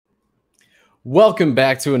Welcome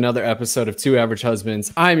back to another episode of Two Average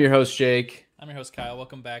Husbands. I'm your host, Jake. I'm your host, Kyle.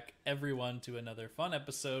 Welcome back, everyone, to another fun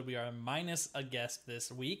episode. We are minus a guest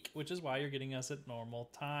this week, which is why you're getting us at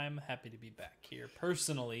normal time. Happy to be back here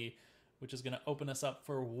personally, which is going to open us up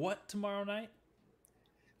for what tomorrow night?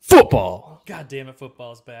 Football. God damn it,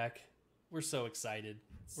 football's back. We're so excited.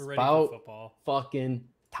 We're ready About for football. Fucking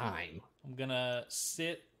time. I'm going to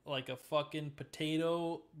sit like a fucking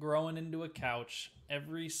potato growing into a couch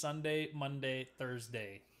every Sunday, Monday,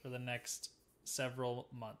 Thursday for the next several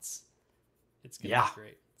months. It's going to be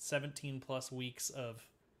great. 17 plus weeks of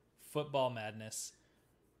football madness.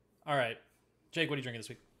 All right. Jake, what are you drinking this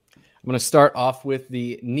week? I'm going to start off with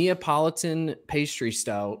the Neapolitan Pastry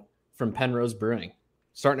Stout from Penrose Brewing.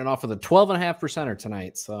 Starting it off with a 12.5%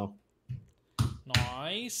 tonight. So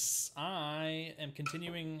nice. I am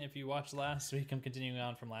continuing. If you watched last week, I'm continuing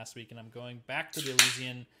on from last week, and I'm going back to the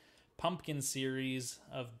Elysian Pumpkin series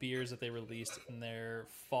of beers that they released in their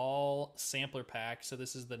fall sampler pack. So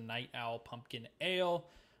this is the Night Owl Pumpkin Ale,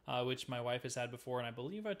 which my wife has had before, and I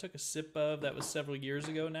believe I took a sip of. That was several years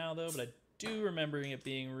ago now, though, but I do remember it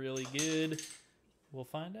being really good. We'll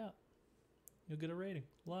find out. You'll get a rating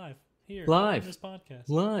live here on this podcast.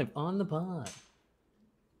 Live on the pod.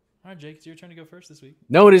 All right, Jake, it's your turn to go first this week.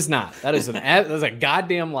 No, it is not. That is that's a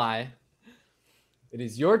goddamn lie. It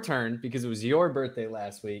is your turn because it was your birthday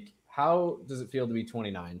last week. How does it feel to be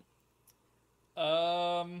 29?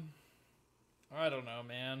 I don't know,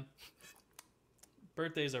 man.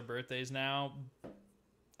 Birthdays are birthdays now.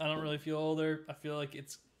 I don't really feel older. I feel like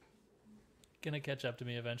it's gonna catch up to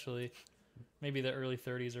me eventually. Maybe the early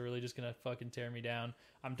 30s are really just gonna fucking tear me down.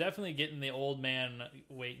 I'm definitely getting the old man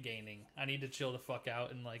weight gaining. I need to chill the fuck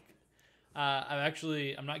out and like.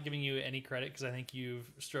 I'm not giving you any credit because I think you've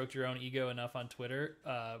stroked your own ego enough on Twitter.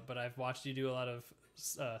 But I've watched you do a lot of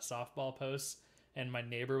softball posts, and my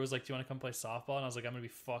neighbor was like, "Do you want to come play softball?" And I was like, "I'm gonna be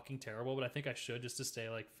fucking terrible, but I think I should just to stay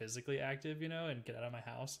like physically active, and get out of my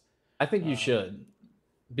house." I think you should,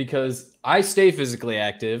 because I stay physically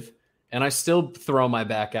active and I still throw my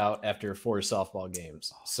back out after 4 softball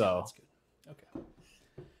games. So that's good. Okay.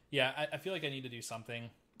 Yeah, I feel like I need to do something.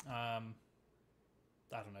 I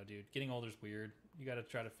don't know, dude. Getting older is weird. You got to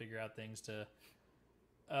try to figure out things to.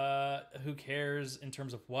 Who cares in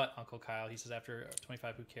terms of what, Uncle Kyle? He says after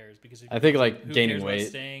 25, who cares? Because I think like gaining weight,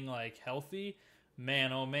 staying like healthy.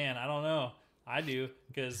 Man, oh man, I don't know. I do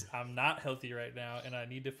because I'm not healthy right now, and I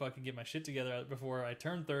need to fucking get my shit together before I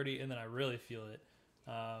turn 30, and then I really feel it.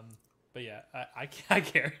 But yeah, I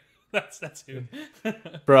care. That's who.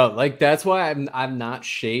 Bro, like that's why I'm not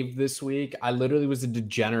shaved this week. I literally was a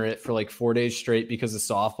degenerate for like 4 days straight because of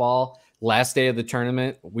softball. Last day of the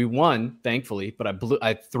tournament, we won, thankfully, but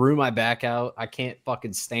I threw my back out. I can't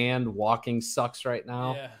fucking stand. Walking sucks right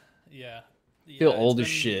now. Yeah. Feel old as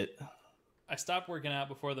shit. I stopped working out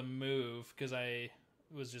before the move because I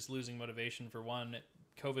was just losing motivation for one.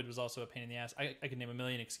 COVID was also a pain in the ass. I could name a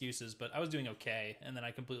million excuses, but I was doing okay, and then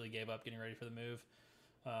I completely gave up getting ready for the move.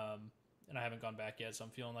 And I haven't gone back yet, so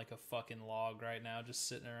I'm feeling like a fucking log right now, just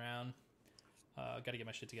sitting around. Got to get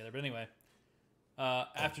my shit together. But anyway,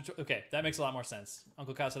 okay, that makes a lot more sense.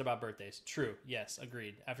 Uncle Kyle said about birthdays. True. Yes,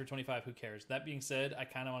 agreed. After 25, who cares? That being said, I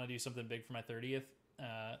kind of want to do something big for my 30th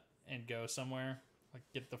and go somewhere, like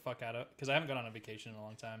get the fuck out of, because I haven't gone on a vacation in a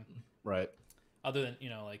long time. Right. Other than,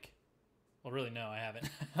 well, really, no, I haven't.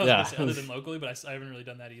 Other than locally, but I haven't really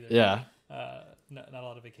done that either. Yeah. Not a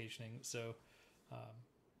lot of vacationing, so.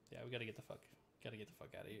 Yeah, we got to get the fuck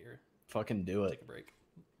out of here. Fucking do it. Take a break.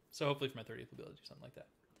 So hopefully for my 30th, we'll be able to do something like that.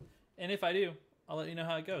 And if I do, I'll let you know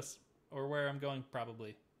how it goes or where I'm going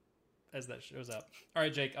probably as that shows up. All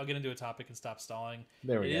right, Jake, I'll get into a topic and stop stalling.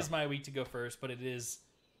 There we go. It is my week to go first, but it is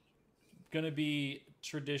going to be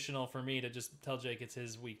traditional for me to just tell Jake it's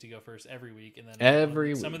his week to go first every week. And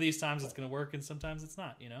then some of these times it's going to work and sometimes it's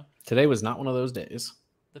not, Today was not one of those days.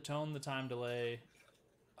 The tone, the time delay.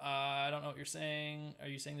 I don't know what you're saying. Are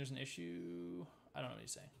you saying there's an issue? I don't know what you're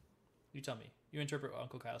saying. You tell me. You interpret what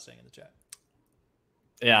Uncle Kyle's saying in the chat.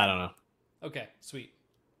 Yeah, I don't know. Okay, sweet.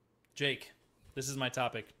 Jake, this is my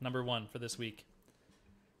topic, number 1 for this week.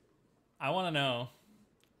 I want to know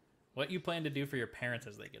what you plan to do for your parents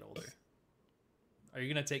as they get older. Are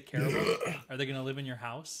you going to take care of them? Are they going to live in your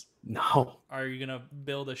house? No. Are you going to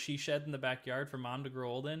build a she shed in the backyard for mom to grow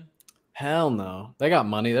old in? Hell no. They got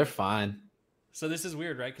money. They're fine. So this is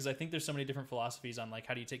weird, right? Because I think there's so many different philosophies on like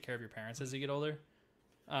how do you take care of your parents as you get older.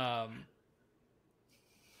 Carly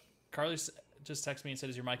just texted me and said,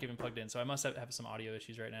 "Is your mic even plugged in?" So I must have some audio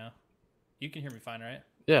issues right now. You can hear me fine, right?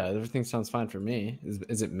 Yeah, everything sounds fine for me.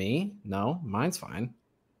 Is it me? No, mine's fine.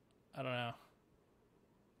 I don't know.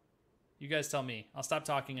 You guys tell me. I'll stop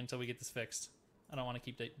talking until we get this fixed. I don't want to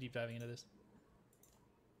keep deep diving into this.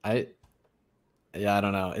 Yeah, I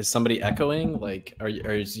don't know. Is somebody echoing? Like, or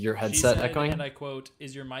is your headset echoing? And I quote,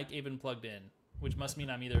 "Is your mic even plugged in?" Which must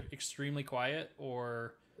mean I'm either extremely quiet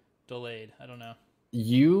or delayed. I don't know.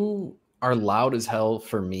 You are loud as hell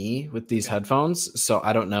for me with these headphones, so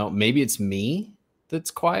I don't know. Maybe it's me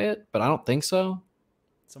that's quiet, but I don't think so.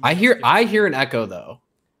 I hear an echo though.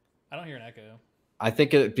 I don't hear an echo. I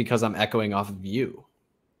think it because I'm echoing off of you.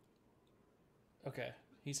 Okay,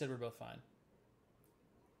 he said we're both fine.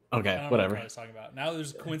 Okay, whatever. What I was talking about. Now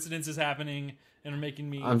there's coincidences happening and are making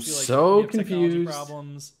me I'm feel like so we have confused. technology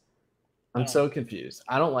problems. I'm so confused.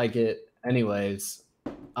 I don't like it. Anyways,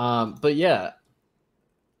 but yeah.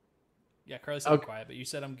 Yeah, Carly said I'm quiet, but you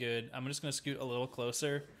said I'm good. I'm just gonna scoot a little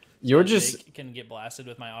closer. You're just Jake can get blasted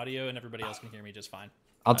with my audio, and everybody else can hear me just fine.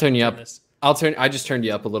 I'll turn you up. I just turned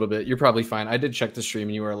you up a little bit. You're probably fine. I did check the stream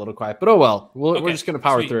and you were a little quiet, but oh well. We're just gonna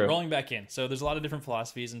power through. Rolling back in. So there's a lot of different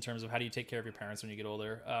philosophies in terms of how do you take care of your parents when you get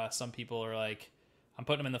older. Some people are like, I'm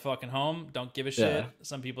putting them in the fucking home. Don't give a shit. Yeah.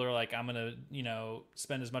 Some people are like, I'm gonna,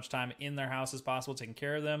 spend as much time in their house as possible taking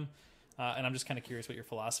care of them. And I'm just kind of curious what your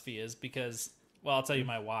philosophy is because, well, I'll tell you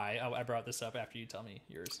my why. I brought this up after you tell me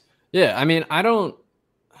yours. Yeah, I mean, I don't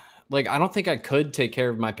think I could take care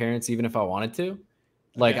of my parents even if I wanted to.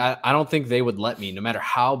 Like, okay. I don't think they would let me, no matter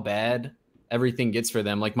how bad everything gets for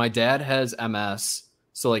them. Like, my dad has MS,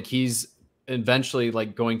 so like he's eventually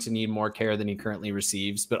like going to need more care than he currently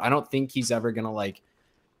receives. But I don't think he's ever gonna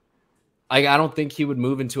I don't think he would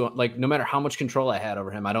move into like no matter how much control I had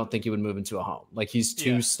over him, I don't think he would move into a home. Like he's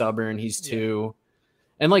too stubborn. He's too,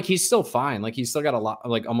 and like he's still fine. Like he's still got a lot,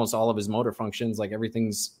 like almost all of his motor functions. Like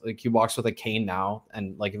everything's like he walks with a cane now,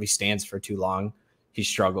 and like if he stands for too long, he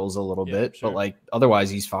struggles a little bit, but like otherwise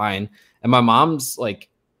he's fine. And my mom's like,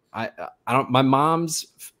 my mom's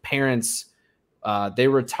parents, they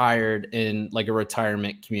retired in like a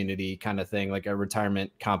retirement community kind of thing, like a retirement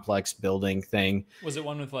complex building thing. Was it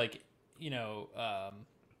one with like,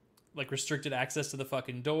 like restricted access to the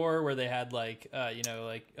fucking door where they had like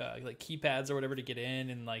keypads or whatever to get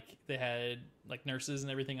in, and like they had like nurses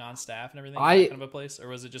and everything on staff and everything, kind of a place? Or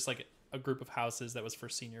was it just like a group of houses that was for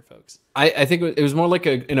senior folks? I think it was more like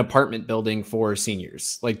an apartment building for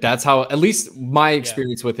seniors. Like that's how, at least my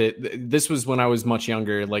experience with it. This was when I was much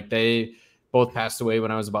younger. Like they both passed away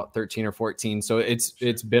when I was about 13 or 14. So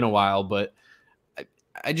it's been a while, but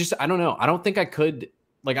I don't know. I don't think I could,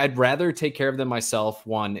 like, I'd rather take care of them myself,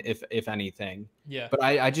 one, if anything. Yeah. But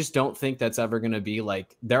I just don't think that's ever going to be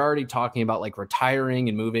like, they're already talking about like retiring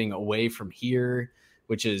and moving away from here,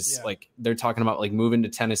 which is like, they're talking about like moving to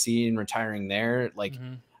Tennessee and retiring there. Like,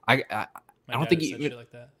 I don't think even,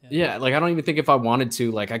 like that. Like, I don't even think if I wanted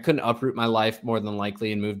to, like, I couldn't uproot my life more than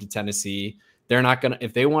likely and move to Tennessee. They're not going to,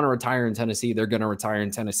 if they want to retire in Tennessee, they're going to retire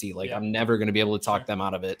in Tennessee. Like, I'm never going to be able to talk them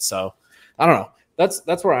out of it. So I don't know.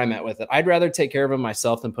 That's where I'm at with it. I'd rather take care of them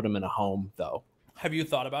myself than put them in a home, though. Have you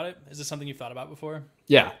thought about it? Is this something you've thought about before?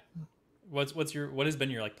 Yeah. What has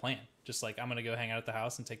been your like plan? Just like, I'm gonna go hang out at the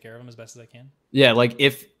house and take care of them as best as I can. Yeah, like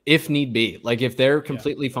if need be, like if they're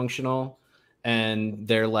completely functional and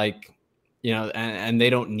they're like, and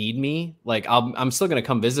they don't need me, like I'm still gonna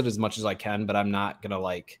come visit as much as I can, but I'm not gonna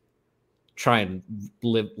like try and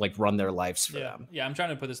run their lives for them. Yeah, I'm trying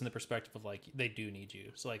to put this in the perspective of like they do need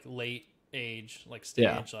you. So like late age, like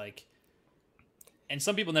stage, like, and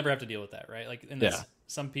some people never have to deal with that, right? Like in this,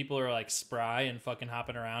 some people are like spry and fucking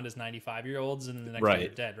hopping around as 95-year-olds, and then the next day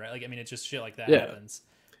they're dead, right? Like, I mean, it's just shit like that happens.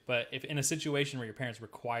 But if in a situation where your parents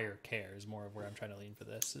require care is more of where I'm trying to lean for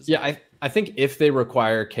this. I think if they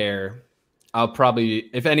require care, I'll probably,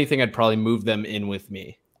 if anything, I'd probably move them in with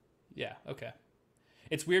me. Yeah. Okay.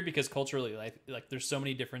 It's weird because culturally, like there's so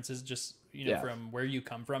many differences just, from where you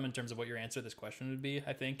come from in terms of what your answer to this question would be,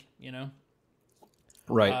 I think,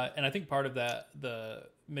 Right. And I think part of that, the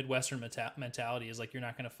Midwestern mentality is like, you're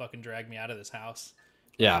not going to fucking drag me out of this house.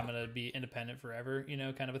 Yeah. I'm going to be independent forever,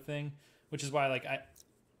 kind of a thing, which is why like,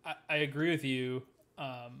 I agree with you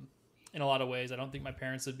in a lot of ways. I don't think my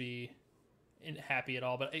parents would be happy at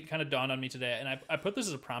all, but it kind of dawned on me today, and I put this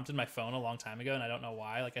as a prompt in my phone a long time ago, and I don't know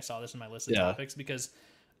why. Like I saw this in my list of topics because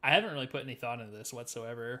I haven't really put any thought into this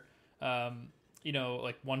whatsoever.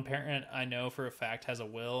 Like one parent I know for a fact has a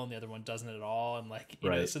will and the other one doesn't at all, and like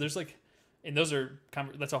so there's like, and those are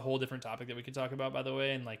that's a whole different topic that we could talk about, by the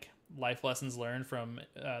way, and like life lessons learned from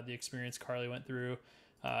the experience Carly went through,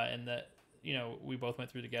 and that we both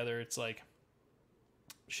went through together. It's like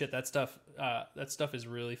shit, that stuff is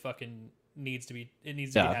really fucking needs to be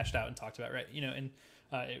hashed out and talked about, right? And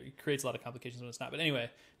It creates a lot of complications when it's not. But anyway,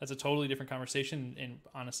 that's a totally different conversation. And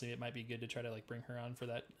honestly, it might be good to try to like bring her on for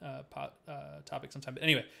that topic sometime. But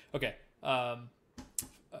anyway, okay.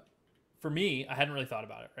 For me, I hadn't really thought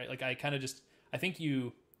about it, right? Like I kind of just, I think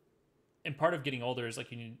you, and part of getting older is like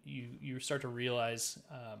you start to realize,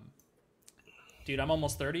 dude, I'm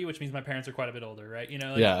almost 30, which means my parents are quite a bit older, right? You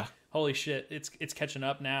know, like, Yeah. holy shit, it's catching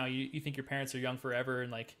up now. You think your parents are young forever,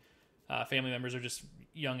 and like family members are just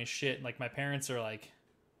young as shit. And like my parents are like,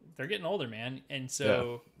 they're getting older, man. And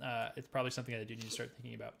so it's probably something that I do need to start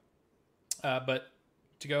thinking about. But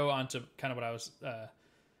to go on to kind of what I was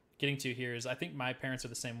getting to here is I think my parents are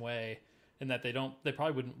the same way in that they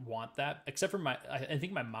probably wouldn't want that, except for I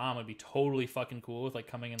think my mom would be totally fucking cool with like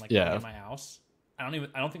coming and like living in my house. I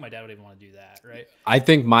don't think my dad would even want to do that, right? I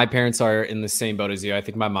think my parents are in the same boat as you. I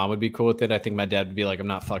think my mom would be cool with it. I think my dad would be like, I'm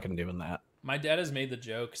not fucking doing that. My dad has made the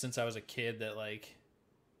joke since I was a kid that like,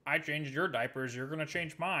 I changed your diapers, you're gonna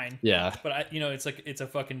change mine. Yeah. But it's like it's a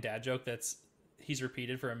fucking dad joke he's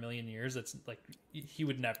repeated for a million years. That's like he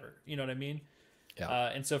would never, you know what I mean? Yeah.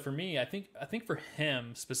 And so for me, I think for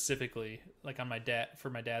him specifically, like on my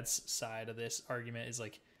dad's side of this argument is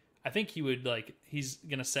like, I think he would like, he's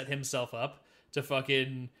gonna set himself up to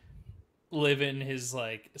fucking live in his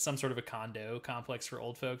like some sort of a condo complex for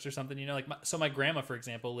old folks or something, you know, like my grandma, for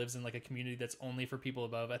example, lives in like a community that's only for people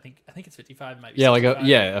above, I think it's 55, it might be 65. Like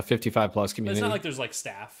a 55 plus community. But it's not like there's like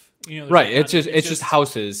staff, you know, right. Like, it's just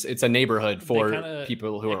houses. It's a neighborhood for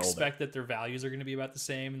people who are older. Expect that their values are going to be about the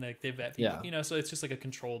same, and like they vet people, you know, so it's just like a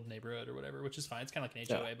controlled neighborhood or whatever, which is fine. It's kind of like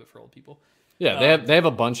an HOA, but for old people. Yeah, they have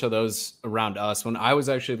a bunch of those around us. When I was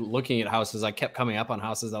actually looking at houses, I kept coming up on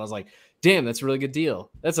houses that I was like, damn, that's a really good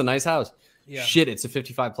deal. That's a nice house. Yeah. Shit, it's a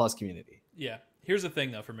 55 plus community. Yeah. Here's the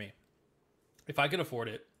thing though, for me, if I could afford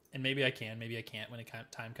it, and maybe I can, maybe I can't when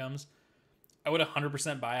time comes, I would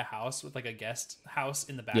 100% buy a house with like a guest house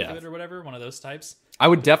in the back of it or whatever, one of those types. I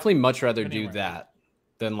would definitely much rather do that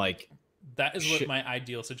than like. That is what my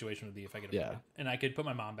ideal situation would be if I could afford it. And I could put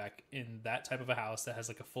my mom back in that type of a house that has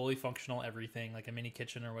like a fully functional everything, like a mini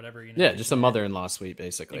kitchen or whatever. You know, yeah, just a mother-in-law suite,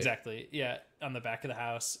 basically. Exactly. Yeah, on the back of the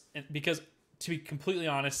house. And because to be completely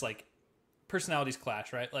honest, like personalities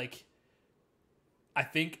clash, right? Like I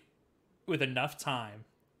think with enough time,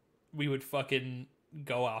 we would fucking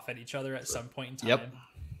go off at each other at some point in time. Yep.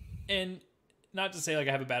 And not to say like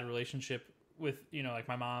I have a bad relationship with, you know, like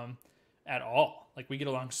my mom at all. Like we get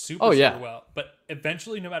along super well. But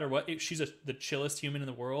eventually, no matter what, she's the chillest human in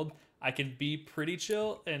the world. I can be pretty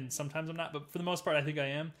chill, and sometimes I'm not. But for the most part, I think I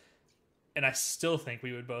am. And I still think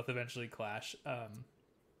we would both eventually clash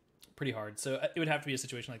pretty hard. So it would have to be a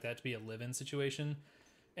situation like that to be a live-in situation.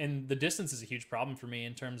 And the distance is a huge problem for me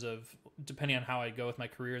in terms of depending on how I go with my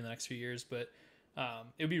career in the next few years. But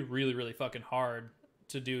it would be really, really fucking hard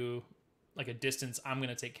to do like a distance. I'm going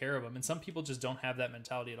to take care of them. And some people just don't have that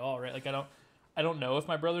mentality at all, right? Like I don't know if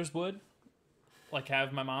my brothers would like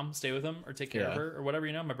have my mom stay with them or take care of her or whatever,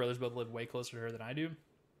 you know. My brothers both live way closer to her than I do.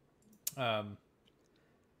 But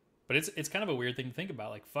it's kind of a weird thing to think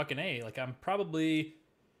about. Like fucking A, like I'm probably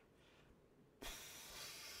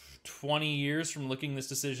 20 years from looking this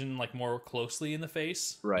decision like more closely in the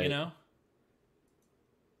face, right? You know,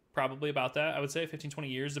 probably about that. I would say 15, 20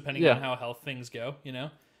 years, depending on how health things go, you know?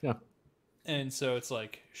 Yeah. And so it's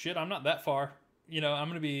like, shit, I'm not that far, you know, I'm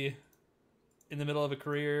going to be in the middle of a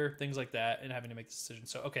career, things like that, and having to make this decision.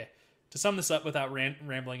 So, okay, to sum this up without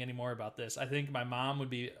rambling anymore about this, I think my mom would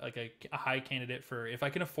be like a high candidate for, if I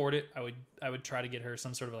can afford it, I would try to get her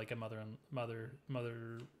some sort of like a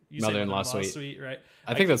mother-in-law suite, right?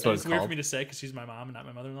 I think that's what it's called. It's weird for me to say because she's my mom and not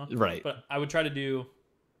my mother-in-law, right? But I would try to do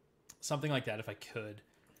something like that if I could.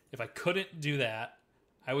 If I couldn't do that,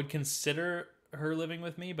 I would consider her living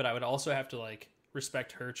with me, but I would also have to like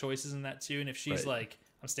respect her choices in that too. And if she's like,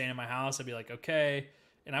 I'm staying in my house, I'd be like, okay.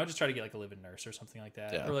 And I would just try to get like a live-in nurse or something like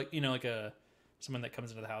that, or like, you know, like someone that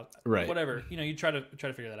comes into the house, right? Whatever, you know, you try to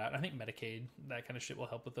figure that out. And I think Medicaid, that kind of shit will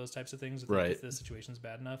help with those types of things, if the situation's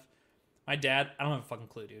bad enough. My dad, I don't have a fucking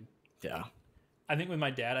clue, dude. Yeah, I think with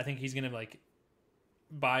my dad, I think he's gonna like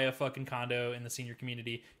buy a fucking condo in the senior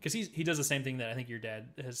community because he does the same thing that I think your dad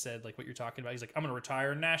has said, like what you're talking about. He's like, I'm gonna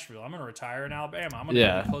retire in Nashville, I'm gonna retire in Alabama, I'm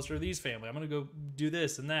gonna go closer to these family, I'm gonna go do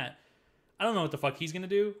this and that. I don't know what the fuck he's gonna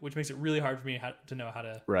do, which makes it really hard for me to know how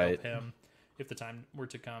to help him if the time were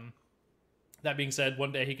to come. That being said,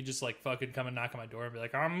 one day he could just like fucking come and knock on my door and be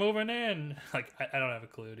like, I'm moving in. Like I don't have a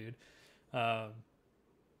clue, dude.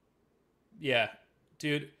 Yeah,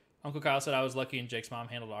 dude. Uncle Kyle said I was lucky and Jake's mom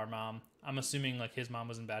handled our mom. I'm assuming like his mom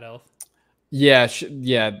was in bad health. Yeah,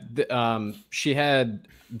 she had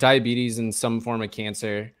diabetes and some form of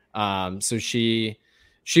cancer. So she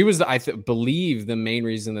She was, believe, the main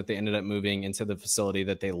reason that they ended up moving into the facility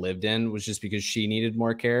that they lived in was just because she needed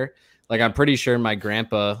more care. Like, I'm pretty sure my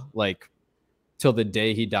grandpa, like, till the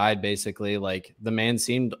day he died, basically, like, the man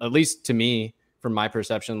seemed, at least to me, from my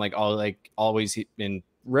perception, like, always in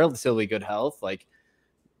relatively good health. Like,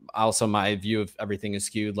 also my view of everything is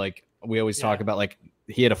skewed. Like, we always talk about, like,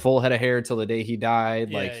 he had a full head of hair till the day he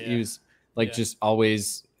died. Like, he was like just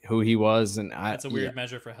always who he was. And that's a weird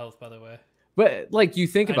measure for health, by the way. But like, you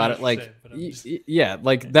think about it, like, yeah,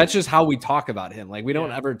 like, that's just how we talk about him. Like, we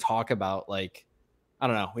don't ever talk about, like, I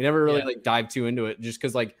don't know. We never really like dive too into it, just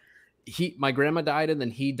because, like, my grandma died and then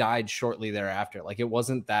he died shortly thereafter. Like, it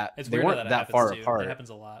wasn't that they weren't that far apart. It happens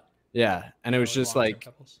a lot. Yeah. And it was just like,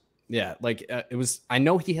 it was, I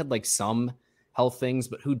know he had like some health things,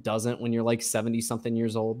 but who doesn't when you're like 70 something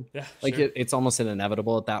years old? Yeah. Like, it's almost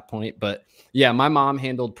inevitable at that point. But yeah, my mom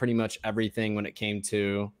handled pretty much everything when it came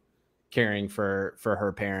to caring for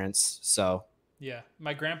her parents. So yeah,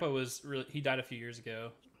 my grandpa he died a few years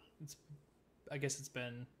ago. I guess it's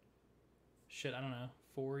been I don't know,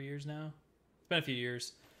 4 years now. It's been a few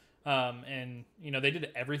years. And you know, they did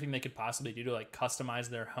everything they could possibly do to like customize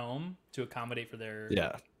their home to accommodate for their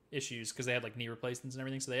issues, because they had like knee replacements and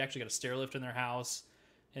everything. So they actually got a stair lift in their house,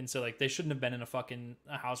 and so like they shouldn't have been in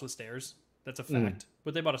a house with stairs. That's a fact.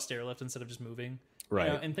 But they bought a stair lift instead of just moving, right?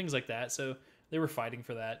 You know, and things like that. So they were fighting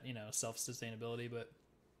for that, you know, self-sustainability. But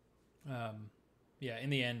in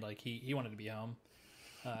the end, like he wanted to be home,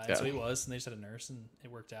 and so he was, and they just had a nurse, and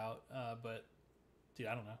it worked out. But dude,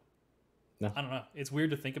 I don't know. I don't know. It's weird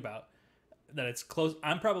to think about that. It's close.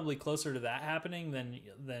 I'm probably closer to that happening than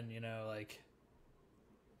you know, like,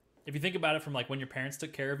 if you think about it from like when your parents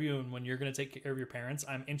took care of you and when you're going to take care of your parents,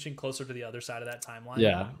 I'm inching closer to the other side of that timeline.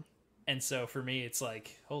 Yeah. And so for me, it's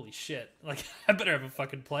like, holy shit, like I better have a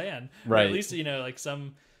fucking plan, right? Or at least, you know, like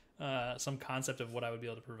some concept of what I would be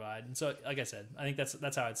able to provide. And so, like I said, I think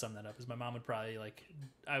that's how I'd sum that up. Is my mom would probably, like,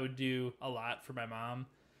 I would do a lot for my mom,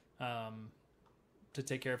 to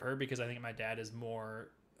take care of her, because I think my dad is more,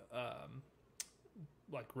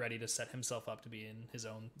 like, ready to set himself up to be in his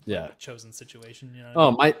own chosen situation. You know?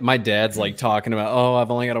 Oh, my dad's like talking about,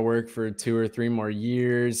 I've only got to work for 2 or 3 more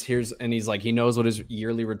years. And he's like, he knows what his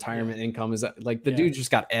yearly retirement income is. Like, the dude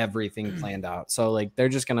just got everything planned out. So like,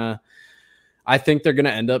 I think they're gonna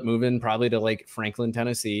end up moving probably to like Franklin,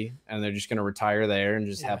 Tennessee, and they're just gonna retire there and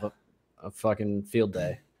just have a fucking field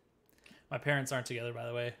day. My parents aren't together, by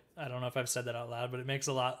the way. I don't know if I've said that out loud, but it makes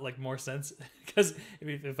a lot like more sense, because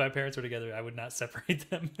if my parents were together, I would not separate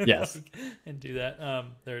them. Yes. And do that.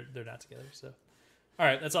 They're not together. So, all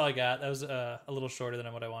right, that's all I got. That was a little shorter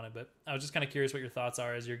than what I wanted, but I was just kind of curious what your thoughts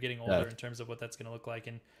are as you're getting older in terms of what that's going to look like.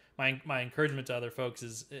 And my encouragement to other folks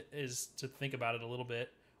is to think about it a little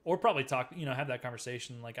bit, or probably talk, you know, have that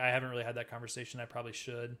conversation. Like, I haven't really had that conversation. I probably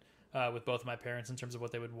should. With both of my parents, in terms of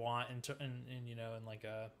what they would want, and you know, in like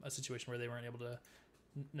a situation where they weren't able to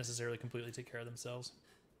necessarily completely take care of themselves.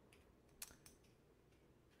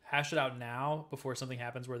 Hash it out now before something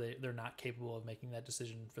happens where they're not capable of making that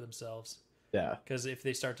decision for themselves. Yeah. Because if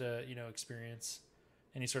they start to, you know, experience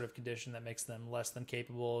any sort of condition that makes them less than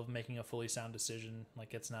capable of making a fully sound decision,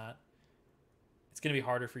 like, it's going to be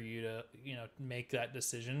harder for you to, you know, make that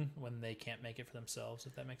decision when they can't make it for themselves,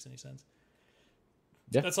 if that makes any sense.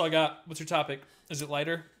 Yeah. That's all I got. What's your topic? Is it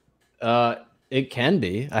lighter? It can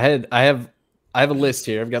be. I have a list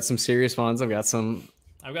here. I've got some serious ones. I've got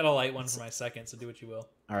a light one for my second, so do what you will.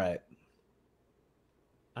 All right.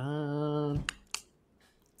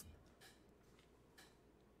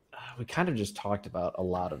 We kind of just talked about a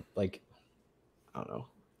lot of, like, I don't know.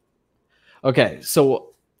 Okay,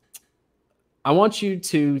 so I want you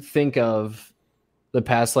to think of the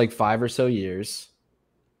past like 5 or so years.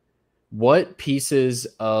 What pieces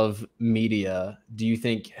of media do you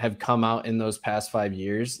think have come out in those past 5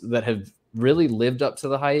 years that have really lived up to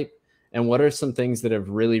the hype? And what are some things that have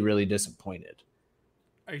really, really disappointed?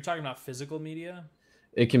 Are you talking about physical media?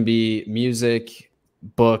 It can be music,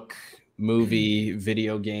 book, movie,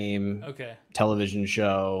 video game, television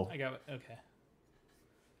show. I got it. Okay.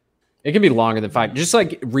 It can be longer than 5, just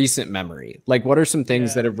like recent memory. Like, what are some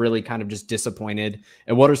things that have really kind of just disappointed?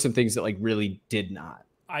 And what are some things that like really did not?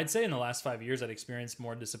 I'd say in the last 5 years, I've experienced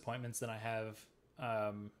more disappointments than I have,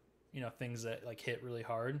 you know, things that like hit really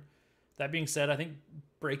hard. That being said, I think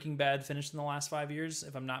Breaking Bad finished in the last 5 years.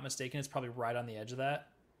 If I'm not mistaken, it's probably right on the edge of that.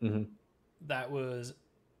 Mm-hmm. That was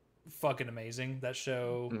fucking amazing, that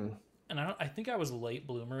show. Mm. And I think I was a late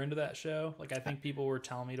bloomer into that show. Like, I think people were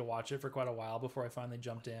telling me to watch it for quite a while before I finally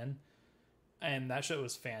jumped in. And that show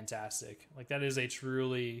was fantastic. Like, that is a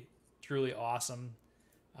truly, truly awesome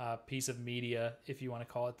piece of media, if you want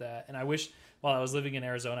to call it that. And I wish, while I was living in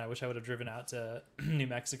Arizona, I wish I would have driven out to New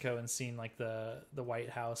Mexico and seen like the White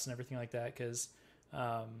House and everything like that, because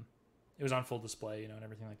it was on full display, and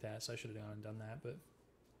everything like that. So I should have gone and done that, but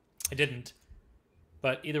I didn't.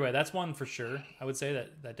 But either way, that's one for sure. I would say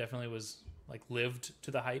that definitely was like lived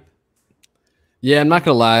to the hype. Yeah, I'm not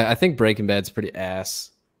gonna lie. I think Breaking Bad's pretty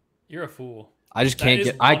ass. You're a fool. I just can't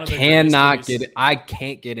get. I cannot get it. I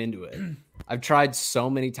can't get into it. I've tried so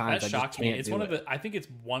many times. That shocks me. It's one of the. I think it's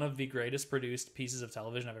one of the greatest produced pieces of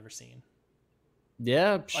television I've ever seen.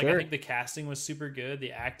 Yeah, sure. Like, I think the casting was super good.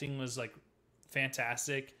 The acting was like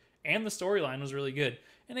fantastic, and the storyline was really good.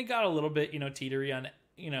 And it got a little bit, teetery on,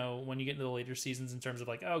 when you get into the later seasons in terms of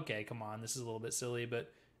like, okay, come on, this is a little bit silly. But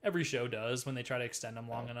every show does when they try to extend them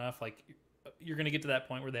long enough. Like, you're gonna get to that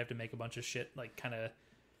point where they have to make a bunch of shit like kind of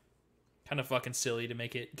fucking silly to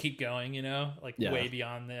make it keep going, way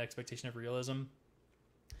beyond the expectation of realism.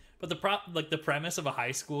 But the premise of a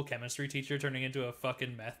high school chemistry teacher turning into a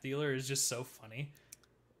fucking meth dealer is just so funny.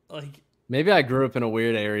 Like, maybe I grew up in a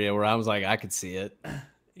weird area where I was like, I could see it.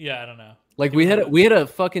 Yeah, I don't know. Like, we had a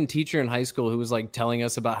fucking teacher in high school who was like telling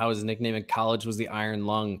us about how his nickname in college was the Iron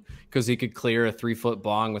Lung because he could clear a 3-foot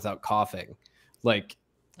bong without coughing. Like,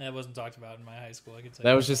 that wasn't talked about in my high school. I could say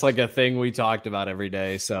that was just like a thing we talked about every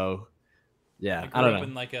day. So, yeah, I don't know.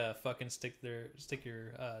 In like a fucking stick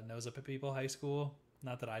your nose up at people high school.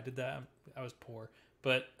 Not that I did that. I was poor,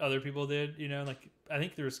 but other people did. Like, I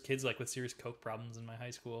think there was kids like with serious coke problems in my high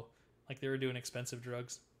school. Like, they were doing expensive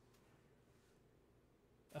drugs.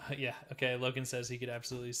 Yeah. Okay. Logan says he could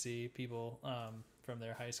absolutely see people from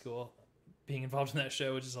their high school being involved in that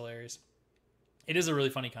show, which is hilarious. It is a really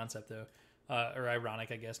funny concept, though, or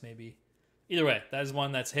ironic, I guess, maybe. Either way, that is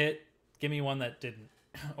one that's hit. Give me one that didn't,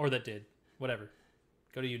 or that did. Whatever.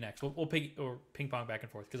 Go to you next. We'll ping pong back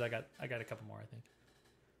and forth because I got a couple more, I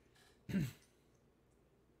think.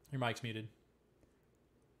 Your mic's muted.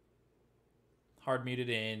 Hard muted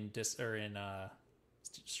in StreamYard.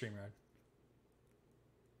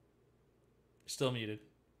 Still muted.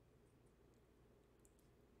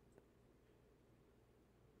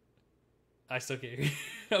 I still can't hear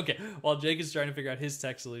you. Okay. While Jake is trying to figure out his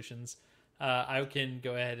tech solutions, I can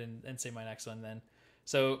go ahead and say my next one then.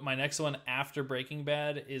 So my next one after Breaking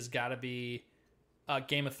Bad is got to be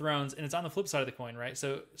Game of Thrones, and it's on the flip side of the coin, right?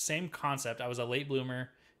 So same concept. I was a late bloomer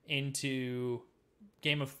into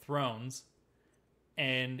Game of Thrones,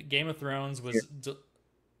 and Game of Thrones was...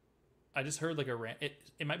 I just heard like a rant.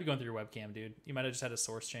 It might be going through your webcam, dude. You might have just had a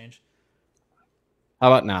source change.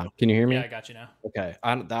 How about now? Can you hear me? Yeah, I got you now. Okay.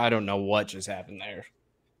 I don't know what just happened there.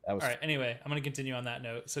 All right. Anyway, I'm going to continue on that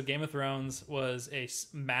note. So Game of Thrones was a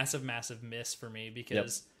massive, massive miss for me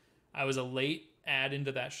because I was a late add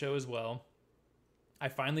into that show as well. I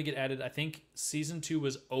finally get added. I think season 2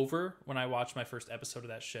 was over when I watched my first episode of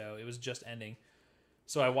that show. It was just ending.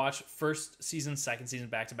 So I watched first season, second season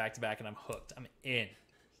back to back to back, and I'm hooked. I'm in.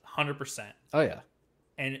 100%. Oh, yeah.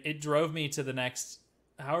 And it drove me to the next,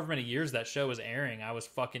 however many years that show was airing. I was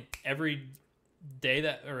fucking every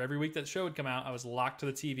week that show would come out, I was locked to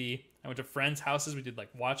the TV. I went to friends' houses. We did like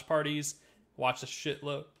watch parties, watched a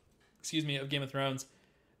shitload, of Game of Thrones.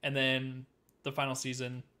 And then the final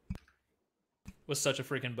season was such a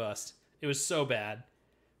freaking bust. It was so bad.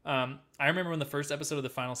 I remember when the first episode of the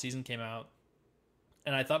final season came out,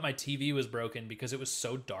 and I thought my TV was broken because it was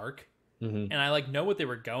so dark. Mm-hmm. And I like know what they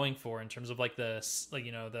were going for in terms of like the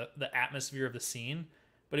atmosphere of the scene,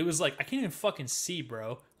 but it was like I can't even fucking see,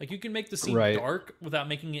 bro. Like, you can make the scene dark without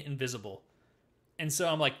making it invisible. And so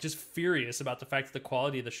I'm like just furious about the fact that the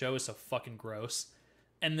quality of the show is so fucking gross.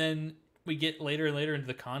 And then we get later and later into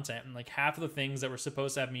the content, and like half of the things that were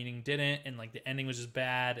supposed to have meaning didn't, and like the ending was just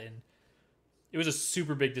bad, and it was a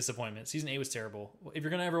super big disappointment. Season 8 was terrible. If you're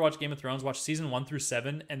going to ever watch Game of Thrones, watch season 1 through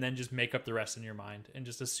 7 and then just make up the rest in your mind and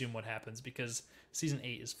just assume what happens, because season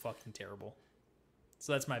 8 is fucking terrible.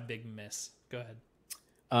 So that's my big miss. Go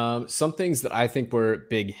ahead. Some things that I think were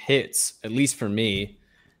big hits, at least for me,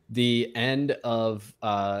 the end of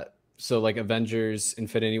like Avengers,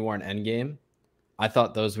 Infinity War, and Endgame. I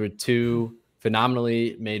thought those were two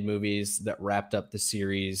phenomenally made movies that wrapped up the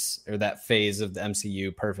series or that phase of the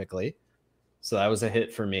MCU perfectly. So that was a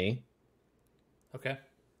hit for me. Okay.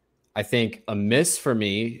 I think a miss for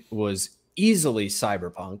me was easily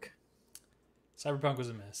Cyberpunk. Cyberpunk was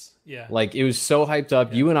a miss. Yeah. Like, it was so hyped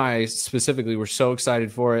up. Yeah. You and I specifically were so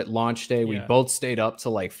excited for it. Launch day, we both stayed up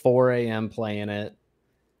till like 4 a.m. playing it.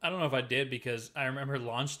 I don't know if I did, because I remember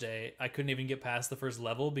launch day, I couldn't even get past the first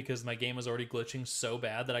level because my game was already glitching so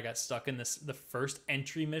bad that I got stuck in the first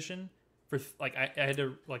entry mission I had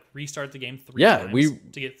to like restart the game 3 Yeah, times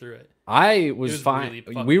to get through it. I was fine. Really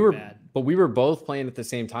fucking we were bad. But we were both playing at the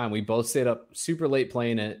same time. We both stayed up super late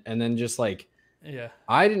playing it, and then just like Yeah.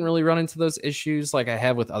 I didn't really run into those issues like I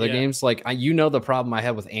have with other games. Like the problem I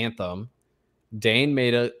had with Anthem. Dane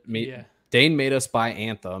made us buy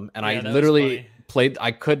Anthem, and I literally played.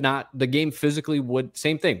 I could not. The game physically would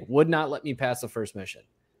not let me pass the first mission.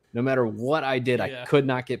 No matter what I did, I could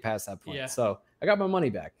not get past that point. So I got my money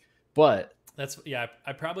back. But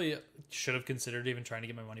I probably should have considered even trying to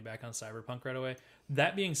get my money back on Cyberpunk right away.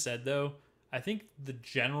 That being said, though, I think the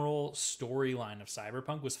general storyline of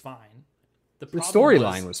Cyberpunk was fine. The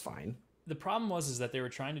storyline was fine. The problem was that they were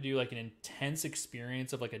trying to do like an intense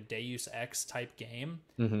experience of like a Deus Ex type game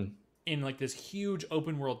in like this huge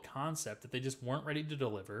open world concept that they just weren't ready to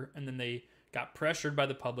deliver, and then they got pressured by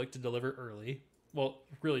the public to deliver early. Well,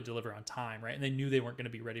 really deliver on time, right? And they knew they weren't going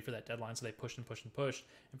to be ready for that deadline, so they pushed and pushed and pushed.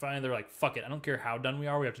 And finally, they're like, "Fuck it! I don't care how done we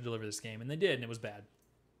are. We have to deliver this game." And they did, and it was bad.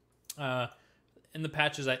 In the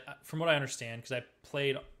patches, from what I understand, because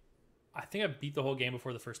I think I beat the whole game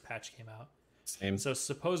before the first patch came out. Same. So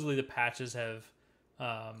supposedly the patches have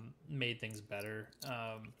made things better.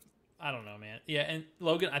 I don't know, man. Yeah, and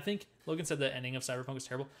I think Logan said the ending of Cyberpunk was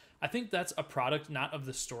terrible. I think that's a product not of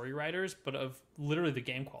the story writers, but of literally the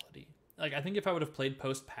game quality. Like, I think if I would have played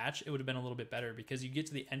post-patch, it would have been a little bit better, because you get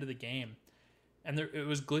to the end of the game, and it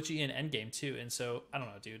was glitchy in endgame too. And so, I don't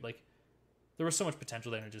know, dude. Like, there was so much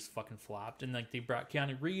potential there, and it just fucking flopped. And like, they brought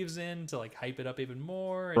Keanu Reeves in to like hype it up even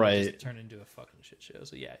more, and it just turned into a fucking shit show.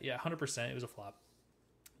 So yeah, 100%, it was a flop.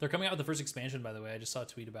 They're coming out with the first expansion, by the way. I just saw a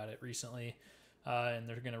tweet about it recently, and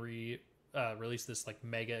they're gonna release this like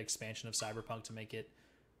mega expansion of Cyberpunk to make it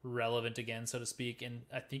relevant again, so to speak. And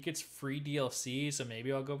I think it's free DLC, so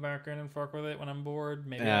maybe I'll go back in and fuck with it when I'm bored.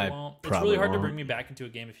 Maybe I won't. It's really hard to bring me back into a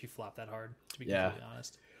game if you flop that hard, to be completely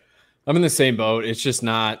honest. I'm in the same boat. It's just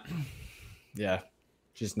not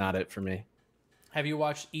just not it for me. Have you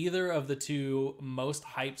watched either of the two most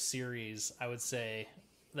hyped series, I would say,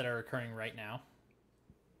 that are occurring right now?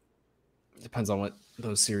 Depends on what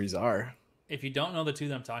those series are. If you don't know the two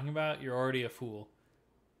that I'm talking about, you're already a fool.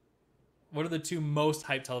 What are the two most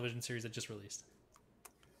hyped television series that just released?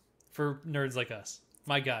 For nerds like us.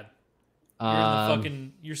 My God.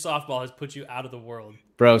 Your softball has put you out of the world.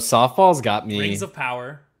 Bro, softball's got me. Rings of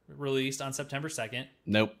Power, released on September 2nd.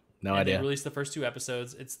 Nope. No idea. They released the first 2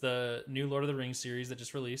 episodes. It's the new Lord of the Rings series that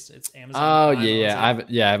just released. It's Amazon. Oh, I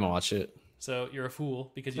haven't watched it. So you're a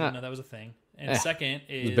fool because you didn't know that was a thing. And second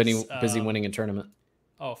is... busy winning a tournament.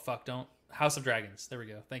 Oh, fuck, don't. House of Dragons. There we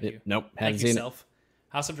go. Thank you. Nope. Haven't seen it.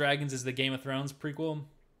 House of Dragons is the Game of Thrones prequel.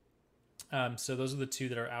 So those are the two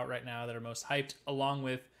that are out right now that are most hyped, along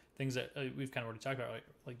with things that we've kind of already talked about.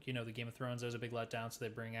 Like the Game of Thrones, there's a big letdown, so they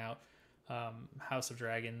bring out House of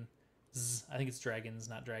Dragons. I think it's Dragons,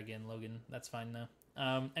 not Dragon. Logan, that's fine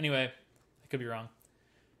though. Anyway, I could be wrong.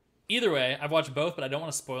 Either way, I've watched both, but I don't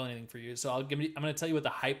want to spoil anything for you. So I'm going to tell you what the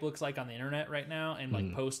hype looks like on the internet right now, and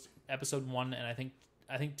like post episode 1, and I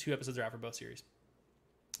think 2 episodes are out for both series.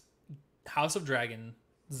 House of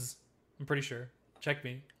Dragons, I'm pretty sure. Check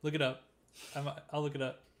me. Look it up. I'll look it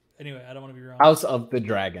up. Anyway, I don't want to be wrong. House of the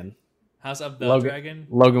Dragon. House of the Dragon?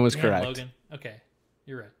 Logan was correct. Logan. Okay.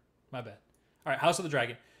 You're right. My bad. All right, House of the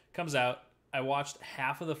Dragon comes out. I watched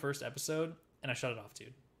half of the first episode, and I shut it off,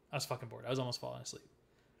 dude. I was fucking bored. I was almost falling asleep.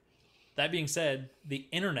 That being said, the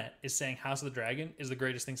internet is saying House of the Dragon is the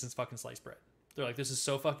greatest thing since fucking sliced bread. They're like, this is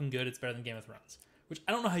so fucking good, it's better than Game of Thrones. Which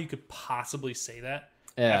I don't know how you could possibly say that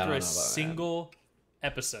after a single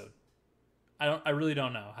episode. I really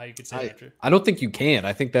don't know how you could say that after. I don't think you can.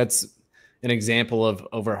 I think that's an example of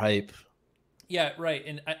overhype. Yeah, right.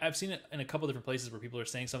 And I've seen it in a couple different places where people are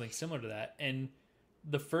saying something similar to that. And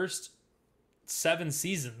the first 7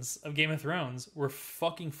 seasons of Game of Thrones were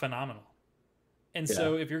fucking phenomenal. And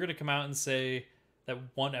so if you're going to come out and say that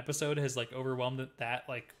one episode has like overwhelmed that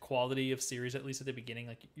like quality of series, at least at the beginning,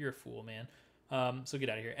 like you're a fool, man. So get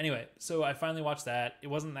out of here. Anyway, so I finally watched that. It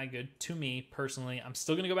wasn't that good to me personally. I'm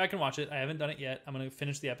still going to go back and watch it. I haven't done it yet. I'm going to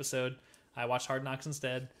finish the episode. I watched Hard Knocks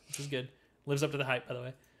instead, which is good. Lives up to the hype, by the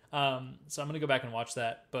way. So I'm going to go back and watch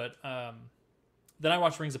that. But then I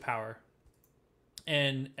watched Rings of Power.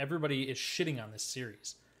 And everybody is shitting on this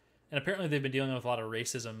series. And apparently they've been dealing with a lot of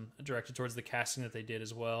racism directed towards the casting that they did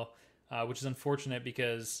as well, which is unfortunate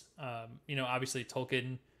because, obviously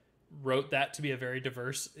Tolkien wrote that to be a very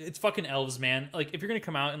diverse... It's fucking elves, man. Like, if you're going to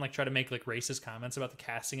come out and like try to make like racist comments about the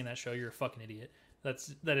casting in that show, you're a fucking idiot.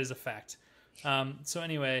 That is a fact. So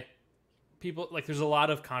anyway, people... Like, there's a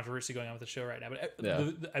lot of controversy going on with the show right now,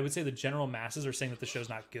 but I would say the general masses are saying that the show's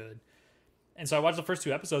not good. And so I watched the first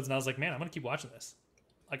 2 episodes and I was like, man, I'm going to keep watching this.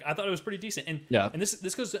 Like I thought it was pretty decent. And and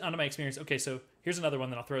this goes onto my experience. Okay, so here's another one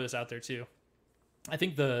that I'll throw this out there too. I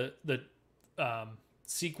think the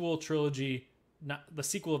sequel trilogy, not the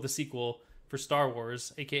sequel of the sequel for Star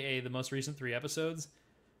Wars, aka the most recent 3 episodes.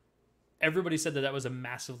 Everybody said that was a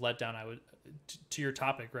massive letdown. To your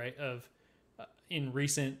topic, right? Of in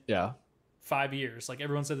recent 5 years, like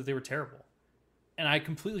everyone said that they were terrible, and I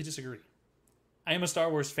completely disagree. I am a Star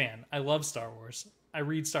Wars fan. I love Star Wars. I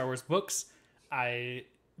read Star Wars books. I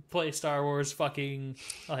play Star Wars fucking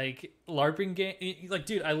like LARPing game. Like,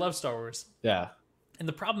 dude, I love Star Wars. Yeah. And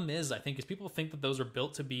the problem is, I think, is people think that those are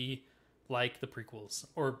built to be like the prequels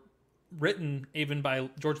or written even by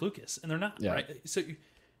George Lucas, and they're not. Right. So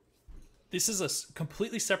this is a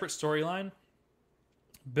completely separate storyline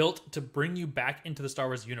built to bring you back into the Star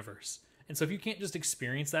Wars universe. And so if you can't just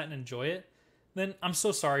experience that and enjoy it, then I'm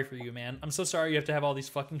so sorry for you, man. I'm so sorry you have to have all these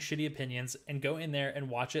fucking shitty opinions and go in there and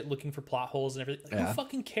watch it looking for plot holes and everything. Like, who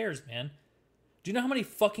fucking cares, man? Do you know how many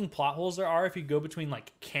fucking plot holes there are if you go between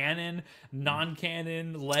like canon,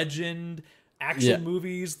 non-canon, legend, action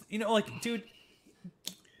movies? You know, like, dude,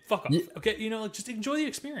 fuck off. Okay, you know, like just enjoy the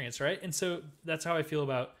experience, right? And so that's how I feel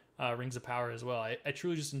about Rings of Power as well. I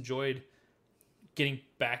truly just enjoyed getting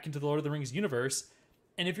back into the Lord of the Rings universe.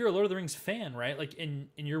 And if you're a Lord of the Rings fan, right, like, and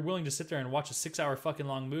you're willing to sit there and watch a 6-hour fucking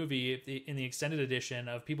long movie in the extended edition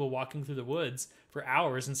of people walking through the woods for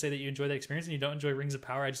hours and say that you enjoy that experience and you don't enjoy Rings of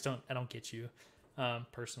Power, I don't get you,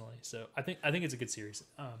 personally. So I think it's a good series,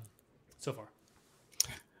 so far.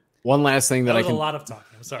 One last thing that was a lot of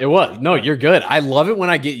talking. I'm sorry. It was. No, you're good. I love it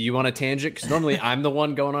when I get you on a tangent because normally I'm the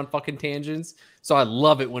one going on fucking tangents. So I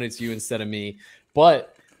love it when it's you instead of me.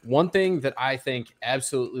 But one thing that I think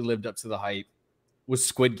absolutely lived up to the hype was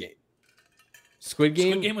Squid Game. Squid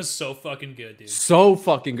Game was so fucking good, dude. So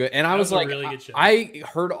fucking good. And I was like, really good show.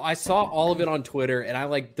 I saw all of it on Twitter and I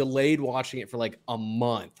like delayed watching it for like a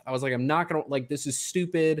month. I was like, I'm not going to like, this is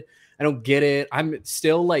stupid. I don't get it. I'm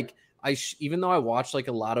still like, even though I watch like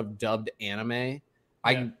a lot of dubbed anime,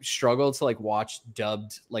 I struggle to like watch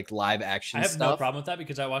dubbed like live action stuff. I have no problem with that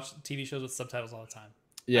because I watch TV shows with subtitles all the time.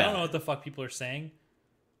 Yeah. I don't know what the fuck people are saying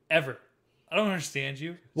ever. I don't understand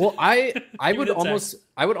you. Well, I would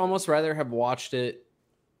almost rather have watched it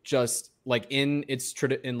just like in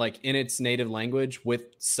its native language with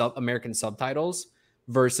American subtitles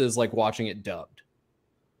versus like watching it dubbed.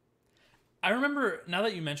 I remember, now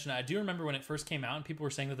that you mention it, I do remember when it first came out and people were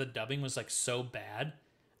saying that the dubbing was like so bad. I'm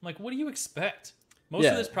like, what do you expect? Most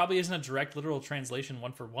of this probably isn't a direct literal translation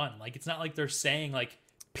 1-for-1. Like, it's not like they're saying like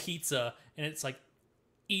pizza and it's like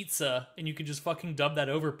Itza, and you can just fucking dub that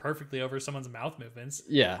over perfectly over someone's mouth movements.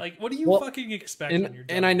 Yeah. Like, what do you fucking expect when you're dubbing?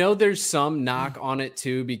 And I know there's some knock on it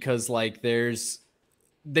too, because like they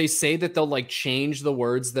say that they'll like change the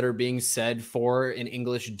words that are being said for an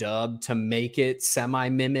English dub to make it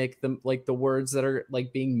semi-mimic the words that are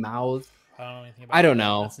like being mouthed. I don't know anything about I don't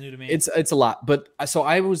know. That's new to me. It's a lot. But so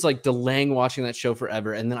I was like delaying watching that show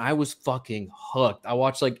forever. And then I was fucking hooked. I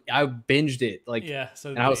binged it. Like,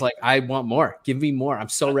 and I was like, I want more. Give me more. I'm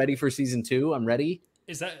so ready for season 2. I'm ready.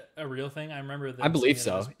 Is that a real thing? I remember that. I believe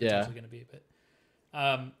so. Yeah. Going to be, but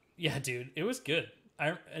yeah, dude, it was good.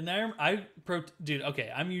 Dude,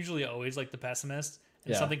 okay. I'm usually always like the pessimist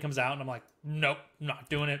and something comes out and I'm like, nope, I'm not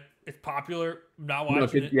doing it. It's popular. I'm not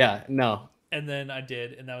watching it. Yeah, no. And then I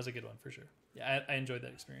did, and that was a good one for sure. Yeah, I enjoyed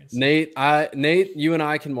that experience. Nate, you and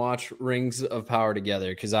I can watch Rings of Power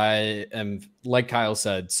together because I am, like Kyle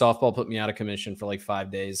said, softball put me out of commission for like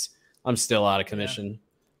 5 days. I'm still out of commission.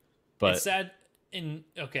 But it's sad.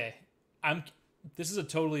 This is a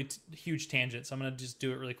totally huge tangent, so I'm gonna just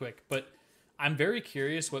do it really quick. But I'm very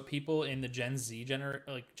curious what people in the Gen Z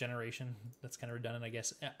generation. That's kind of redundant, I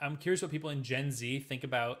guess. I'm curious what people in Gen Z think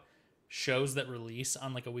about shows that release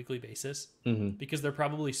on like a weekly basis, because they're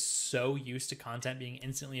probably so used to content being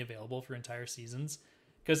instantly available for entire seasons.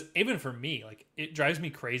 Because even for me, like, it drives me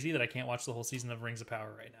crazy that I can't watch the whole season of Rings of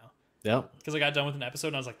Power right now. Yeah. Because I got done with an episode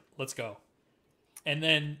and I was like, let's go. And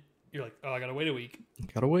then you're like, oh, I gotta wait a week.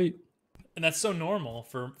 Gotta wait. And that's so normal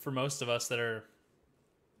for most of us that are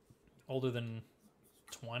older than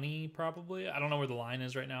 20, probably. I don't know where the line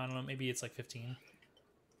is right now. I don't know. Maybe it's like 15.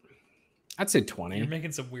 I'd say 20. You're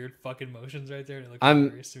making some weird fucking motions right there. It looks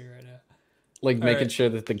hilarious to me right now. Like making sure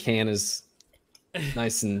that the can is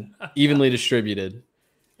nice and evenly distributed.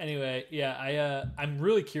 Anyway, yeah, I'm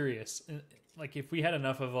really curious. Like, if we had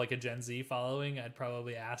enough of like a Gen Z following, I'd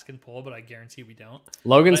probably ask and pull, but I guarantee we don't.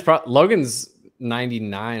 Logan's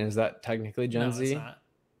 99. Is that technically Gen Z? It's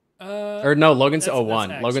not. Or no, Logan's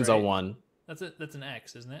 01. X, Logan's right? 01. That's an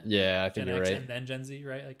X, isn't it? Yeah, I think Gen you're X right. And then Gen Z,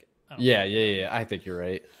 right? Like, yeah. I think you're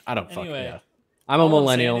right. I don't fucking know. I'm a All I'm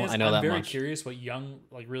millennial. saying is I know I'm that very much. curious what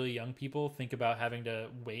really young people think about having to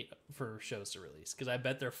wait for shows to release, because I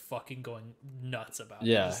bet they're fucking going nuts about it.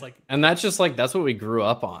 Yeah. Just like, And that's just like that's what we grew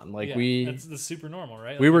up on. Like yeah, that's the super normal,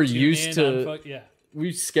 right? we Like, were you tune used in, to yeah.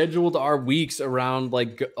 we scheduled our weeks around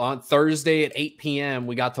like on Thursday at 8 p.m.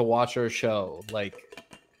 we got to watch our show. Like,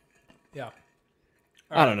 Yeah.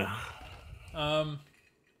 I don't know. I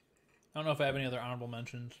don't know if I have any other honorable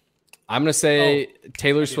mentions. I'm gonna say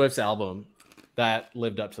Taylor I do. Swift's album that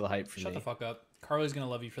lived up to the hype for Shut me. the fuck up. Carly's gonna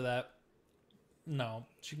love you for that. No.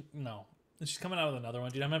 She's coming out with another one,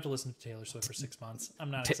 dude. I'm gonna have to listen to Taylor Swift for 6 months.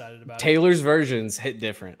 I'm not excited about Taylor's versions hit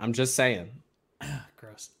different. I'm just saying. it.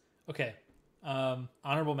 Gross. Okay.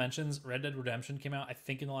 Honorable mentions. Red Dead Redemption came out, I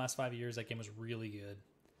think, in the last 5 years. That game was really good.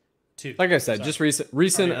 Two. Like I said, Sorry. just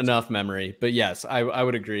recent Sorry, enough memory. But yes, I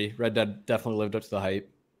would agree. Red Dead definitely lived up to the hype.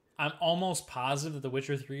 I'm almost positive that The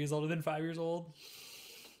Witcher 3 is older than 5 years old.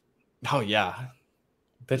 Oh yeah,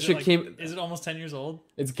 that Is it shit like- came. Is it almost 10 years old?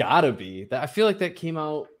 It's gotta be. That I feel like that came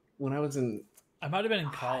out when I was in. I might have been in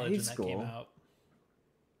college High when that came school. out.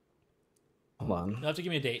 Hold on, You'll have to give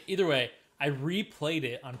me a date. Either way, I replayed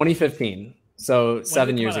it on 2015. So When did 7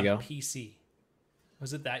 it come years out on ago. PC.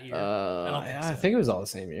 Was it that year? I think it was all the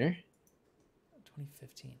same year.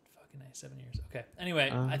 2015. Fucking nice. 7 years. Okay.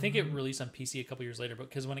 Anyway, I think it released on PC a couple years later, but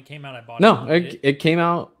because when it came out, I bought it. No, and played it came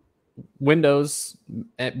out Windows,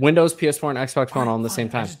 PS4, and Xbox One all in the Fine, same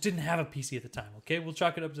I time. just didn't have a PC at the time. Okay, we'll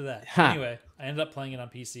chalk it up to that. Huh. Anyway, I ended up playing it on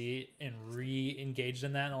PC and re-engaged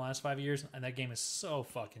in that in the last 5 years, and that game is so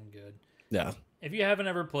fucking good. Yeah, If you haven't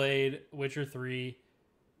ever played Witcher 3,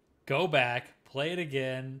 go back, play it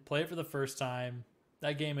again, play it for the first time.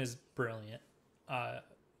 That game is brilliant.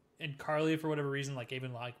 And Carly, for whatever reason, like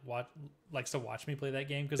even likes to watch me play that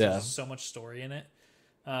game because Yeah. there's so much story in it,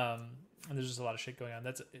 and there's just a lot of shit going on.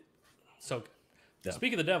 That's it, so good. Yeah.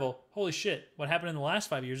 Speak of the devil, holy shit! What happened in the last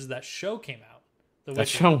 5 years is that show came out. The that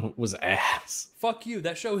Witcher. show was ass. Fuck you.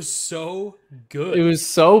 That show is so good. It was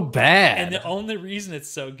so bad. And the only reason it's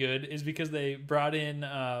so good is because they brought in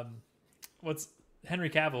what's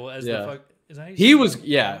Henry Cavill as Yeah. the fuck. Is that how you He say was it?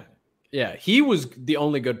 yeah. He was the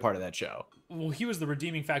only good part of that show. Well, he was the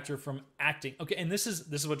redeeming factor from acting. Okay, and this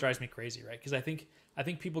is what drives me crazy, right? Because I think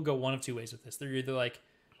people go one of two ways with this. They're either like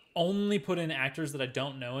only put in actors that I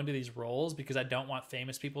don't know into these roles because I don't want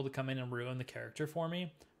famous people to come in and ruin the character for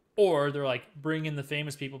me, or they're like bring in the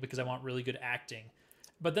famous people because I want really good acting.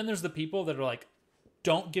 But then there's the people that are like,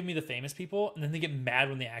 don't give me the famous people, and then they get mad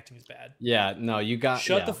when the acting is bad. Yeah, no, you got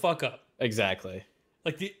Shut yeah, the fuck up. exactly.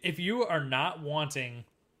 Like if you are not wanting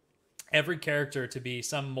every character to be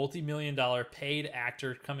some multi-million-dollar paid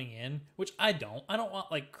actor coming in, which I don't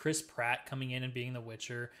want like Chris Pratt coming in and being the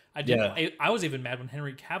Witcher. I was even mad when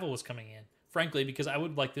Henry Cavill was coming in, frankly, because I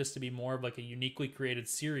would like this to be more of like a uniquely created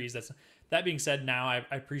series. That being said, now I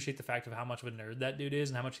appreciate the fact of how much of a nerd that dude is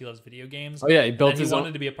and how much he loves video games. Oh yeah, he built and his he own.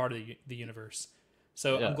 wanted to be a part of the universe.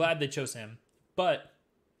 So Yeah. I'm glad they chose him. But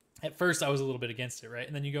at first I was a little bit against it, right?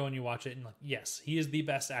 And then you go and you watch it and like, yes, he is the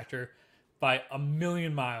best actor by a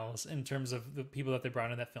million miles in terms of the people that they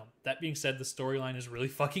brought in that film. That being said, the storyline is really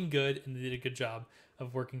fucking good and they did a good job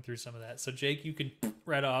of working through some of that. So Jake, you can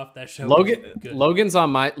right off that show. Logan's on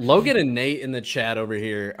my Logan and Nate in the chat over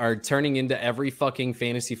here are turning into every fucking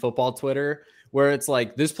fantasy football Twitter where it's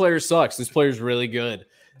like this player sucks, this player's really good.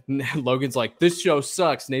 Logan's like this show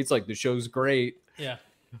sucks. Nate's like the show's great. Yeah.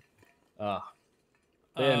 Yeah,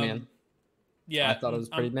 man. Yeah. I thought it was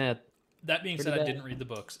pretty mad. That being Pretty said, bad. I didn't read the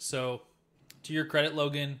books. So to your credit,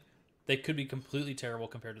 Logan, they could be completely terrible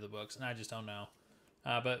compared to the books, and I just don't know.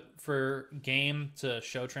 But for game to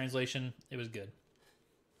show translation, it was good.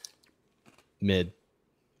 Mid.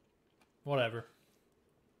 Whatever.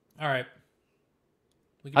 All right.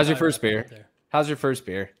 How's your first beer? How's your first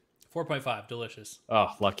beer? 4.5. Delicious.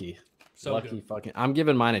 Oh, lucky. So lucky good. fucking. I'm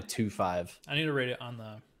giving mine a 2.5. I need to rate it on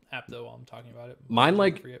the app, though, while I'm talking about it.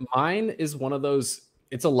 Mine is one of those.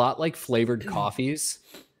 It's a lot like flavored coffees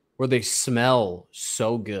where they smell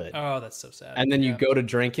so good. Oh, that's so sad. And then you Yeah. go to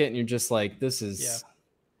drink it and you're just like, this is. Yeah.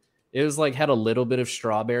 It was like had a little bit of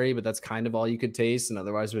strawberry, but that's kind of all you could taste. And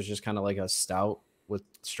otherwise, it was just kind of like a stout with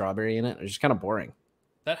strawberry in it. It was just kind of boring.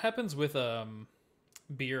 That happens with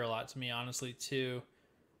beer a lot to me, honestly, too.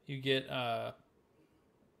 You get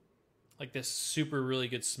like this super really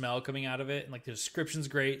good smell coming out of it, and like the description's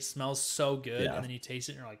great, smells so good, Yeah. and then you taste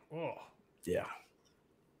it and you're like, oh. Yeah.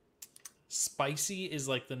 Spicy is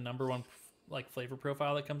like the number one like flavor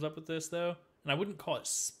profile that comes up with this, though, and I wouldn't call it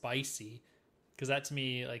spicy because that to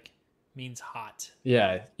me like means hot.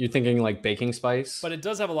 Yeah. You're thinking like baking spice. But it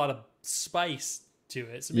does have a lot of spice to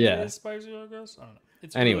it. So maybe Yeah. it is spicy, I guess. I don't know.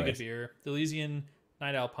 It's a really Anyways. good beer. The Elysian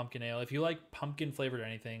Night Owl Pumpkin Ale. If you like pumpkin flavored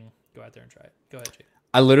anything, go out there and try it. Go ahead, Jake.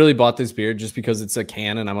 I literally bought this beer just because it's a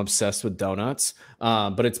can and I'm obsessed with donuts.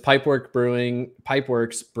 But it's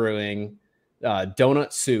Pipeworks Brewing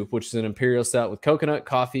Donut Soup, which is an imperial stout with coconut,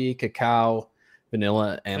 coffee, cacao,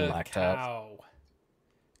 vanilla, and lactose.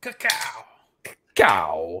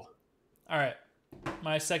 Cacao. All right.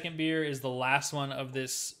 My second beer is the last one of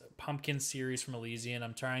this pumpkin series from Elysian.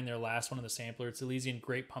 I'm trying their last one in the sampler. It's Elysian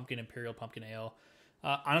Great Pumpkin Imperial Pumpkin Ale.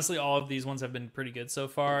 Honestly, all of these ones have been pretty good so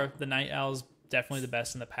far. The Night Owl's definitely the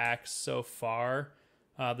best in the pack so far.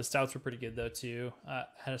 The stouts were pretty good though too.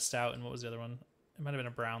 Had a stout, and what was the other one? It might have been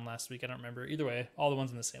a brown last week. I don't remember. Either way, all the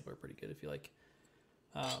ones in the sampler are pretty good if you like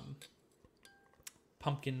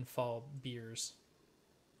pumpkin fall beers.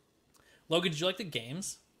 Logan, did you like the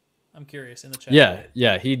games? I'm curious in the chat.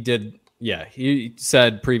 Yeah, he did. Yeah, he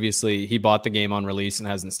said previously he bought the game on release and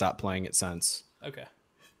hasn't stopped playing it since. Okay.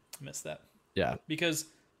 I missed that. Yeah. Because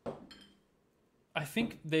I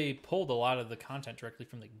think they pulled a lot of the content directly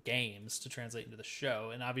from the games to translate into the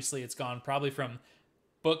show. And obviously it's gone probably from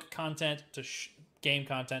book content to game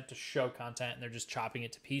content to show content, and they're just chopping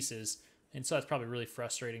it to pieces. And so that's probably really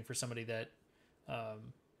frustrating for somebody that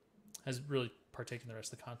has really partaken in the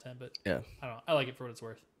rest of the content. But yeah, I don't know. I like it for what it's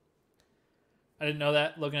worth. I didn't know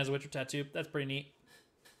that. Logan has a Witcher tattoo. That's pretty neat.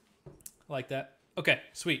 I like that. Okay,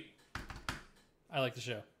 sweet. I like the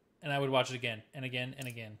show. And I would watch it again and again and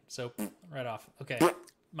again. So, right off. Okay,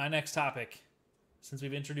 my next topic, since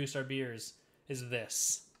we've introduced our beers, is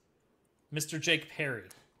this. Mr. Jake Perry.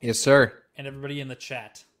 Yes, sir. And everybody in the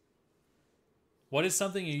chat. What is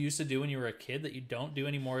something you used to do when you were a kid that you don't do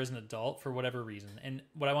anymore as an adult for whatever reason? And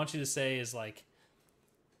what I want you to say is like,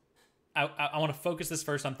 I want to focus this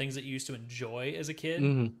first on things that you used to enjoy as a kid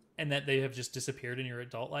and that they have just disappeared in your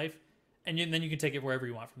adult life. And then you can take it wherever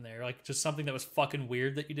you want from there. Like just something that was fucking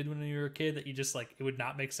weird that you did when you were a kid that you just like, it would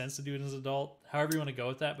not make sense to do it as an adult. However you want to go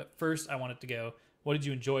with that. But first I want it to go, what did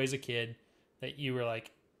you enjoy as a kid that you were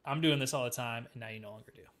like, I'm doing this all the time and now you no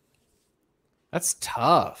longer do? That's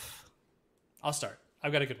tough. I'll start.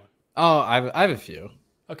 I've got a good one. Oh, I have a few.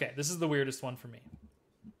 Okay. This is the weirdest one for me.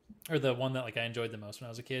 Or the one that like I enjoyed the most when I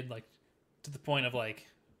was a kid. Like, to the point of like,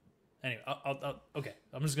 anyway, okay,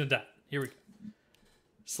 I'm just gonna die. Here we go.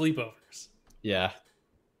 Sleepovers. Yeah.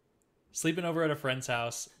 Sleeping over at a friend's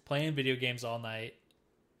house, playing video games all night,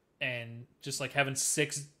 and just like having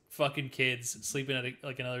 6 fucking kids sleeping at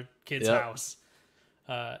another kid's house,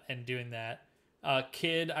 and doing that.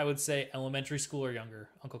 Kid, I would say elementary school or younger.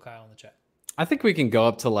 Uncle Kyle in the chat. I think we can go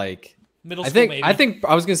up to like middle school. Maybe. I think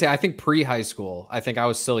pre-high school. I think I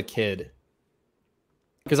was still a kid.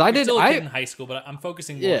 Because I did still a kid in high school, but I'm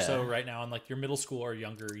focusing more so right now on like your middle school or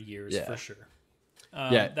younger years for sure.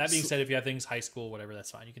 That being said, if you have things high school, whatever,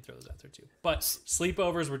 that's fine. You can throw those out there too. But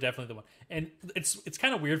sleepovers were definitely the one, and it's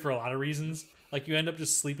kind of weird for a lot of reasons. Like you end up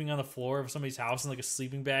just sleeping on the floor of somebody's house in like a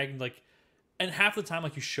sleeping bag, and half the time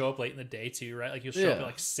like you show up late in the day too, right? Like you'll show up at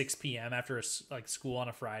like 6 p.m. after like school on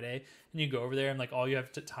a Friday, and you go over there and like all you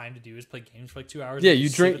have time to do is play games for like 2 hours. Yeah, you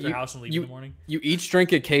drink at their house and leave in the morning. You each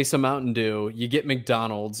drink a case of Mountain Dew. You get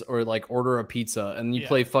McDonald's or like order a pizza, and you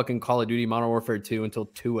play fucking Call of Duty Modern Warfare 2 until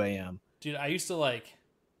 2 a.m. Dude, I used to like,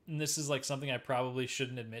 and this is like something I probably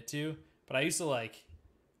shouldn't admit to, but I used to like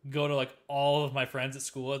go to like all of my friends at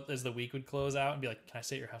school as the week would close out and be like, "Can I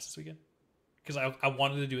stay at your house this weekend?" Because I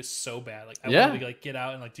wanted to do it so bad. Like I wanted to like get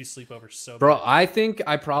out and like do sleepovers so bad. Bro, I think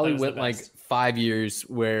I probably went like 5 years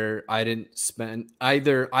where I didn't spend I'll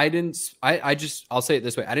say it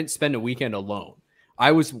this way. I didn't spend a weekend alone.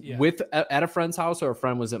 I was at a friend's house or a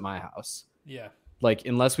friend was at my house. Yeah. Like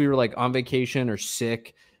unless we were like on vacation or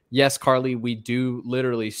sick. Yes, Carly, we do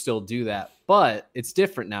literally still do that, but it's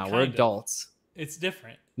different now. We're adults. It's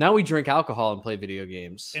different. Now we drink alcohol and play video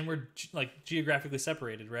games. And we're like geographically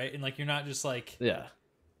separated, right? And like you're not just like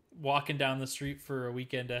walking down the street for a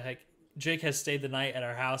weekend to heck. Jake has stayed the night at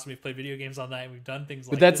our house and we've played video games all night and we've done things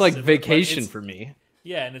like that. But that's like this. vacation for me.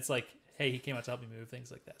 Yeah, and it's like, hey, he came out to help me move,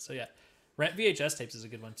 things like that. So yeah. Rent VHS tapes is a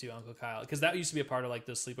good one too, Uncle Kyle. Because that used to be a part of like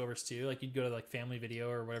those sleepovers too. Like you'd go to like Family Video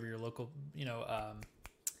or whatever your local,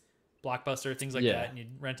 Blockbuster, things like that, and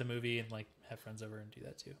you'd rent a movie and like have friends over and do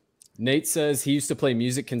that too. Nate says he used to play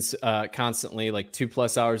music constantly, like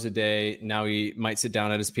 2+ hours a day. Now he might sit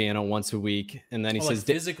down at his piano once a week, and then he says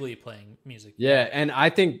physically playing music. Yeah, and I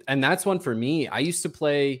think, and that's one for me. I used to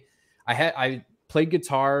play. I played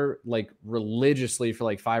guitar like religiously for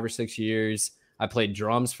like 5 or 6 years. I played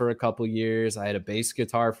drums for a couple years. I had a bass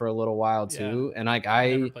guitar for a little while too, and like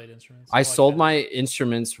I never played instruments. I sold my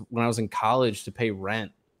instruments when I was in college to pay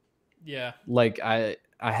rent. Yeah, like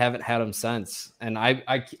haven't had them since. And I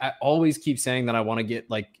always keep saying that I want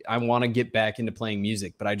to get back into playing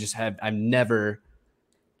music, but I'm never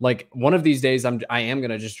like one of these days I am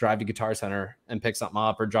going to just drive to Guitar Center and pick something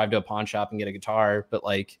up or drive to a pawn shop and get a guitar. But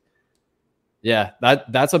like, yeah,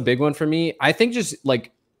 that's a big one for me. I think just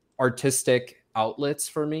like artistic outlets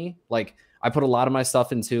for me. Like I put a lot of my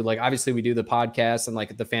stuff into like, obviously we do the podcast and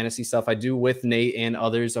like the fantasy stuff I do with Nate and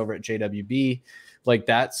others over at JWB. Like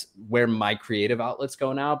that's where my creative outlets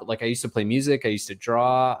go now. But like I used to play music. I used to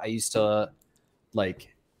draw. I used to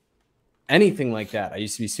like anything like that. I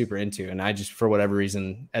used to be super into. And I just, for whatever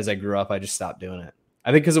reason, as I grew up, I just stopped doing it.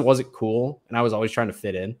 I think because it wasn't cool and I was always trying to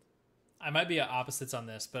fit in. I might be opposites on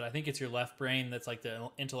this, but I think it's your left brain that's like the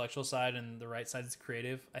intellectual side and the right side is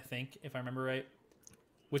creative, I think, if I remember right.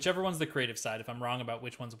 Whichever one's the creative side, if I'm wrong about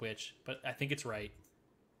which one's which, but I think it's right.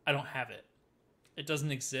 I don't have it. It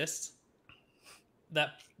doesn't exist.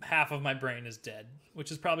 That half of my brain is dead,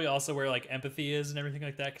 which is probably also where like empathy is and everything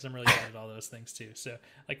like that, because I'm really good at all those things too. So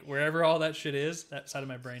like wherever all that shit is, that side of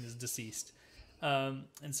my brain is deceased. And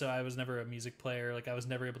so I was never a music player. Like I was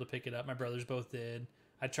never able to pick it up. My brothers both did.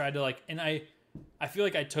 I tried to like, and I feel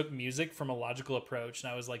like I took music from a logical approach,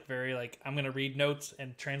 and I was like very like, I'm gonna read notes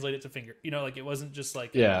and translate it to finger. You know, like it wasn't just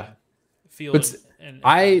like feel. But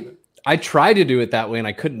I tried to do it that way and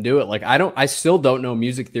I couldn't do it. Like I still don't know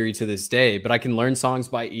music theory to this day, but I can learn songs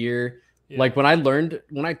by ear. Yeah. Like when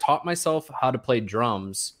I taught myself how to play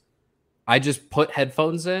drums, I just put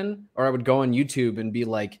headphones in, or I would go on YouTube and be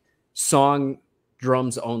like song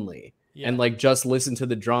drums only. Yeah. And like just listen to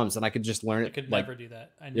the drums and I could just learn it. I could like, never do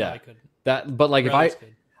that. I know I could. But like if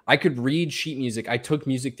I could read sheet music, I took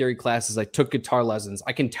music theory classes, I took guitar lessons.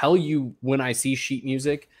 I can tell you when I see sheet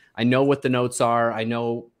music, I know what the notes are. I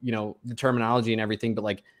know, the terminology and everything. But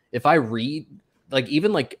like if I read, like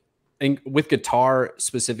even like with guitar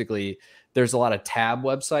specifically, there's a lot of tab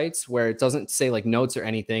websites where it doesn't say like notes or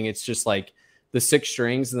anything. It's just like the 6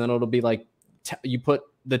 strings, and then it'll be like you put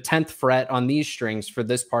the 10th fret on these strings for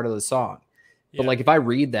this part of the song. But like if I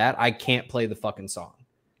read that, I can't play the fucking song.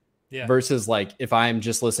 Yeah. Versus like if I'm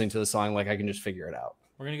just listening to the song, like I can just figure it out.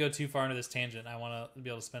 We're gonna go too far into this tangent. I want to be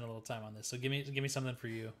able to spend a little time on this. So give me something for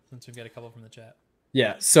you, since we've got a couple from the chat.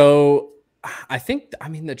 Yeah. So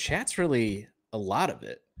the chat's really a lot of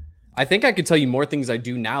it. I think I could tell you more things I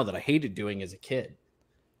do now that I hated doing as a kid.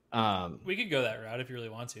 We could go that route if you really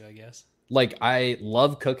want to, I guess. Like I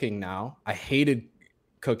love cooking now. I hated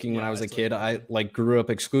cooking when I was a kid. I like grew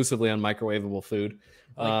up exclusively on microwavable food.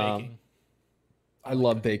 I like baking. I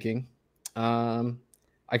love baking.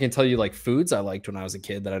 I can tell you like foods I liked when I was a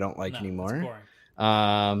kid that I don't like anymore. It's boring.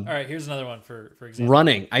 All right, here's another one for example.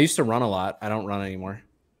 Running. I used to run a lot. I don't run anymore.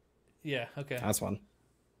 Yeah, okay. That's one.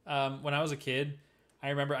 When I was a kid, I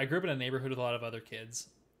remember I grew up in a neighborhood with a lot of other kids.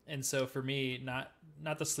 And so for me, not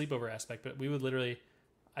the sleepover aspect, but we would literally,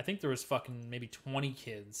 I think there was fucking maybe 20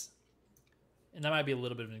 kids. And that might be a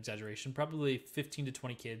little bit of an exaggeration. Probably 15 to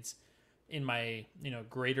 20 kids in my,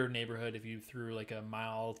 greater neighborhood if you threw like a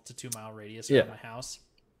 1 to 2 mile radius around my house.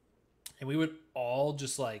 And we would all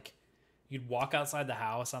just like, you'd walk outside the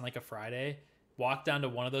house on like a Friday, walk down to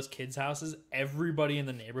one of those kids' houses. Everybody in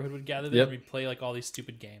the neighborhood would gather there and we'd play like all these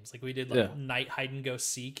stupid games. Like we did like night hide and go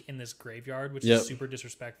seek in this graveyard, which is super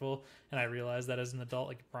disrespectful. And I realized that as an adult,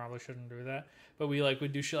 like you probably shouldn't do that. But we like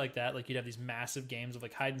would do shit like that. Like you'd have these massive games of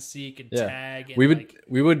like hide and seek and tag. And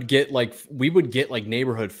we would get like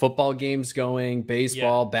neighborhood football games going,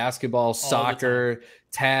 baseball, basketball, soccer,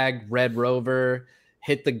 tag, Red Rover,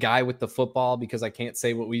 hit the guy with the football, because I can't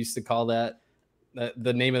say what we used to call that.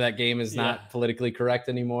 The name of that game is not politically correct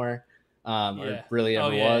anymore. Or really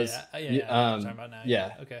ever was. Talking about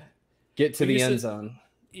now. Okay. Get to the end zone.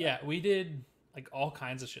 Yeah, we did like all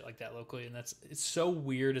kinds of shit like that locally, and it's so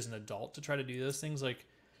weird as an adult to try to do those things. Like,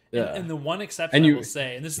 and the one exception I will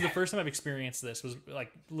say, and this is the first time I've experienced this, was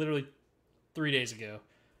like literally 3 days ago,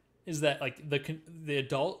 is that like the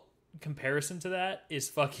adult comparison to that is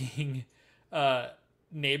fucking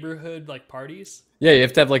neighborhood like parties. Yeah, you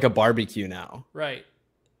have to have like a barbecue now. Right.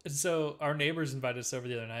 And so our neighbors invited us over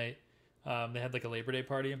the other night. They had like a Labor Day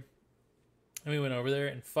party, and we went over there,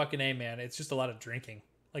 and fucking A, man, it's just a lot of drinking.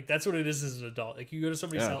 Like that's what it is as an adult. Like you go to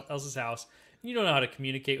somebody else's house, you don't know how to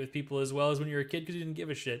communicate with people as well as when you're a kid because you didn't give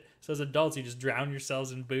a shit. So as adults, you just drown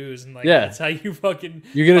yourselves in booze, and like that's how you fucking.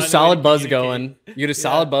 You get a solid buzz going. You get a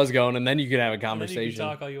solid buzz going, and then you can have a conversation. You can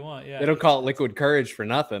talk all you want. Yeah, they don't call it liquid courage for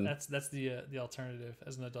nothing. That's the alternative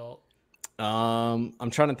as an adult.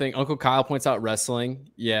 I'm trying to think. Uncle Kyle points out wrestling.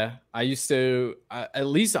 Yeah, I used to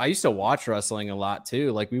watch wrestling a lot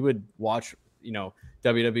too. Like we would watch,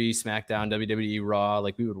 WWE SmackDown, WWE Raw.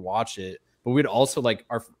 Like we would watch it, but we'd also like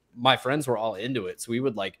my friends were all into it. So we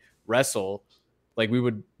would like wrestle, like we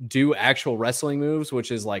would do actual wrestling moves,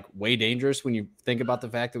 which is like way dangerous when you think about the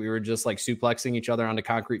fact that we were just like suplexing each other onto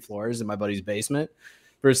concrete floors in my buddy's basement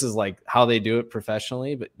versus like how they do it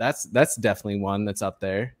professionally. But that's definitely one that's up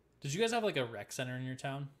there. Did you guys have like a rec center in your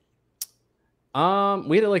town?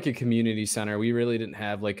 We had like a community center. We really didn't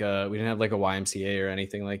have like a YMCA or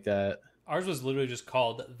anything like that. Ours was literally just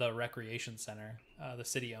called the Recreation Center. The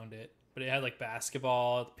city owned it, but it had like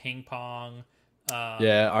basketball, ping pong,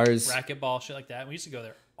 ours racquetball, shit like that. We used to go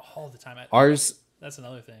there all the time. That's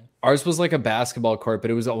another thing. Ours was like a basketball court,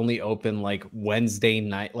 but it was only open like Wednesday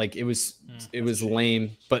night. Like it was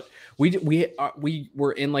lame. But we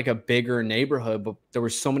were in like a bigger neighborhood, but there were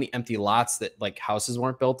so many empty lots that like houses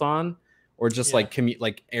weren't built on, or just like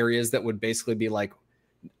like areas that would basically be like,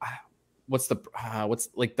 what's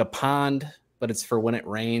like the pond, but it's for when it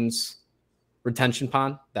rains. Retention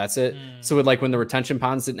pond. That's it. So with like when the retention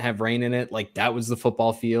ponds didn't have rain in it, like that was the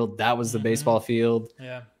football field. That was the baseball field.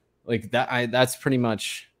 Yeah. Like that. That's pretty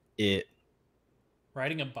much it.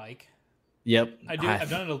 Riding a bike. Yep. I've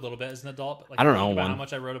done it a little bit as an adult, but like I don't know how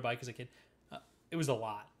much I rode a bike as a kid. It was a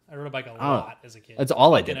lot. I rode a bike a lot as a kid. That's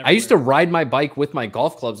all I did. I used to ride my bike with my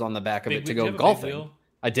golf clubs on the back of it to go golfing.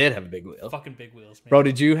 I did have a big wheel. Fucking big wheels, man. Bro,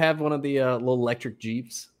 did you have one of the little electric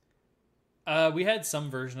Jeeps? We had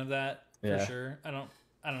some version of that. For sure. I don't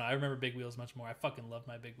know. I remember big wheels much more. I fucking love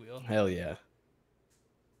my big wheel. Hell yeah.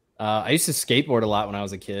 I used to skateboard a lot when I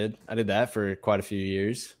was a kid. I did that for quite a few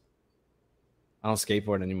years. I don't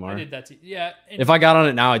skateboard anymore. I did that too. Yeah. If I got on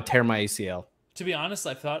it now, I'd tear my ACL. To be honest,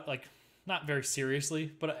 I thought like not very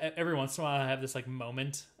seriously, but every once in a while I have this like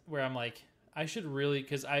moment where I'm like, I should really,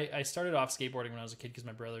 because I started off skateboarding when I was a kid because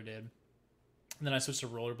my brother did. And then I switched to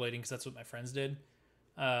rollerblading because that's what my friends did.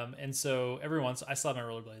 And so I still have my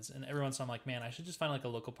rollerblades, and every once in a while I'm like, man, I should just find like a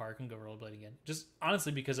local park and go rollerblading again. Just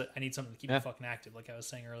honestly because I need something to keep me fucking active, like I was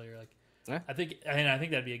saying earlier. Like, I think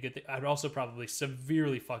that'd be a good thing. I'd also probably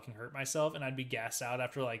severely fucking hurt myself, and I'd be gassed out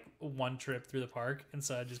after like one trip through the park, and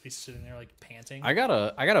so I'd just be sitting there like panting. I got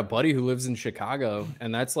a buddy who lives in Chicago,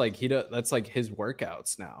 and that's like that's like his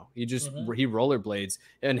workouts now. He just he rollerblades,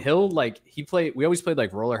 and we always played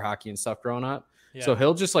like roller hockey and stuff growing up. Yeah. So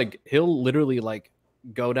he'll literally like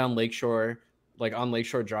go down Lakeshore, like on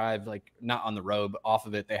Lakeshore Drive, like not on the road, but off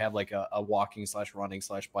of it, they have like a walking / running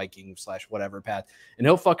 / biking / whatever path. And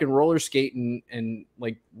he'll fucking roller skate and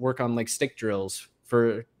like work on like stick drills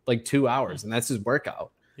for like 2 hours. And that's his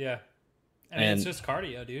workout. Yeah. And it's just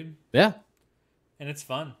cardio, dude. Yeah. And it's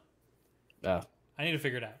fun. Yeah. I need to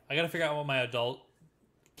figure it out. I got to figure out what my adult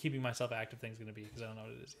keeping myself active thing is going to be, because I don't know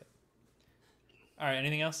what it is yet. All right.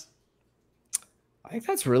 Anything else? I think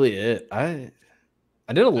that's really it.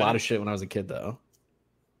 I did a lot of shit when I was a kid, though.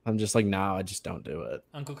 I'm just like, now I just don't do it.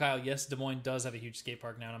 Uncle Kyle, yes, Des Moines does have a huge skate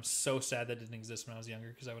park now, and I'm so sad that didn't exist when I was younger,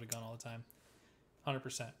 because I would have gone all the time.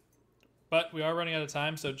 100%. But we are running out of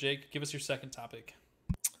time, so Jake, give us your second topic.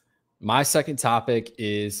 My second topic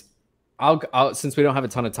is, since we don't have a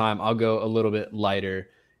ton of time, I'll go a little bit lighter.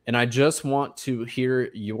 And I just want to hear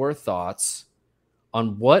your thoughts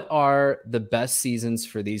on what are the best seasons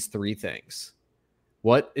for these three things.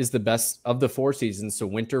 What is the best of the 4 seasons? So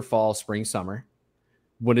winter, fall, spring, summer.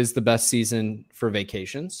 What is the best season for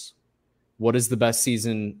vacations? What is the best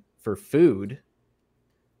season for food?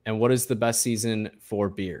 And what is the best season for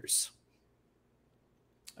beers?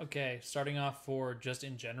 Okay, starting off for just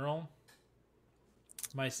in general,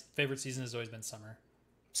 my favorite season has always been summer.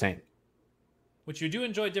 Same. Which you do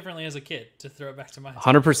enjoy differently as a kid, to throw it back to my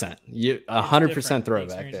 100%. You 100% throw it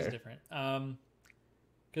back there. Is different.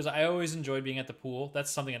 Because I always enjoyed being at the pool. That's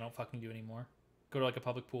something I don't fucking do anymore. Go to like a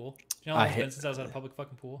public pool. You know how long it's been since I was at a public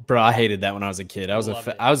fucking pool? Bro, I hated that when I was a kid. I was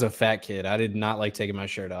a fat kid. I did not like taking my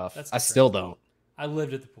shirt off. I still don't. I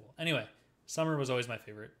lived at the pool. Anyway, summer was always my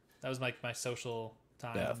favorite. That was like my social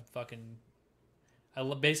time. Yeah.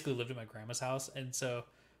 I basically lived at my grandma's house, and so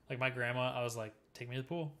like my grandma, I was like, take me to the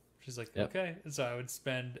pool. She's like, okay. And so I would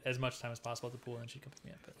spend as much time as possible at the pool, and she'd come pick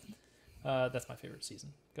me up. But that's my favorite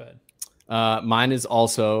season. Go ahead. Mine is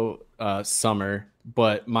also summer,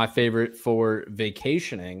 but my favorite for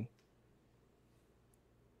vacationing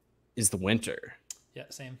is the winter. Yeah,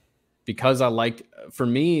 same. Because for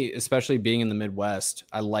me, especially being in the Midwest,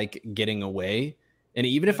 I like getting away. And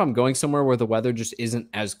even if I'm going somewhere where the weather just isn't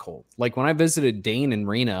as cold, like when I visited Dane in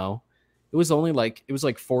Reno, it was like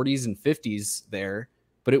 40s and 50s there,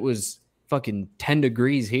 but it was fucking 10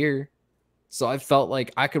 degrees here. So I felt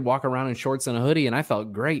like I could walk around in shorts and a hoodie, and I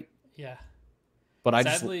felt great. Yeah. But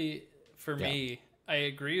Sadly, for me, I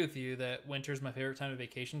agree with you that winter is my favorite time of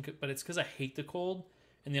vacation, but it's because I hate the cold.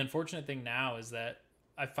 And the unfortunate thing now is that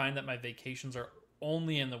I find that my vacations are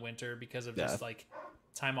only in the winter because of Yeah. just like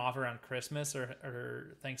time off around Christmas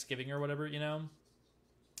or Thanksgiving or whatever, you know?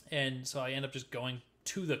 And so I end up just going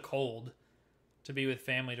to the cold to be with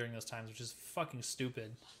family during those times, which is fucking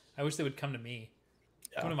stupid. I wish they would come to me.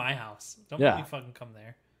 Yeah. Come to my house. Don't Yeah. make me fucking come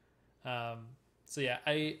there. So yeah,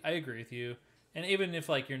 I agree with you. And even if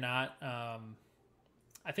like you're not,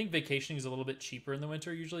 I think vacationing is a little bit cheaper in the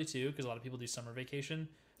winter usually too, because a lot of people do summer vacation.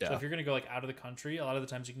 So Yeah. if you're gonna go like out of the country, a lot of the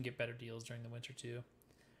times you can get better deals during the winter too.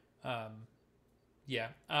 Yeah,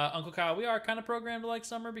 Uncle Kyle, we are kind of programmed to like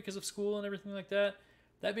summer because of school and everything like that.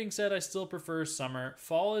 That being said, I still prefer summer.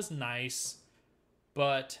 Fall is nice,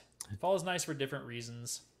 but fall is nice for different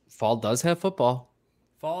reasons. Fall does have football.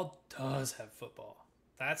 Fall does have football.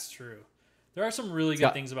 That's true. There are some really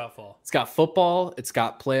good things about fall. It's got football. It's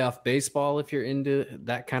got playoff baseball if you're into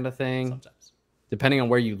that kind of thing. Sometimes. Depending on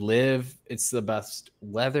where you live, it's the best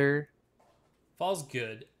weather. Fall's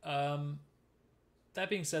good. That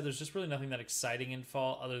being said, there's just really nothing that exciting in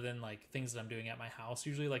fall other than like things that I'm doing at my house,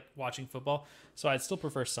 usually like watching football. So I'd still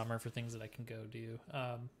prefer summer for things that I can go do.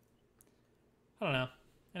 I don't know.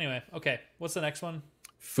 Anyway, okay. What's the next one?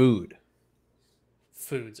 Food.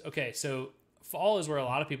 Foods. Okay, so fall is where a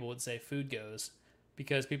lot of people would say food goes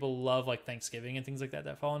because people love like Thanksgiving and things like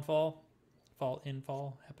that fall in fall.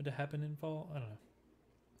 Happen to happen in fall. I don't know.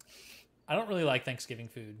 I don't really like Thanksgiving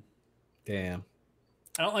food. Damn.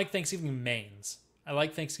 I don't like Thanksgiving mains. I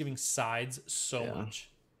like Thanksgiving sides so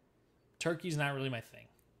much. Turkey's not really my thing.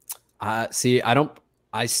 See,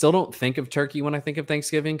 I still don't think of turkey when I think of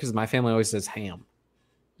Thanksgiving because my family always says ham.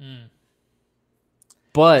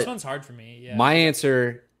 But this one's hard for me. Yeah. my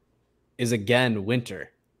answer is again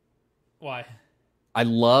winter. Why? I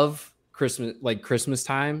love Christmas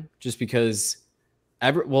time just because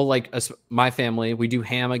my family, we do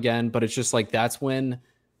ham again, but it's just like that's when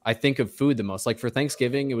I think of food the most. Like for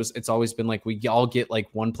Thanksgiving, it's always been like we all get like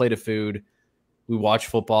one plate of food, we watch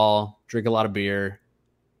football, drink a lot of beer,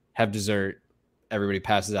 have dessert, everybody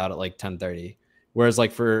passes out at like 10:30. Whereas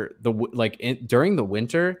like for during the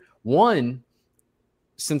winter,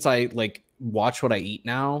 since I like watch what I eat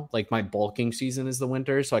now, like my bulking season is the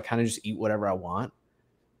winter, so I kind of just eat whatever I want.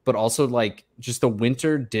 But also like just the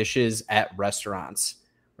winter dishes at restaurants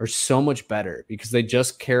are so much better because they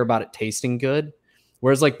just care about it tasting good.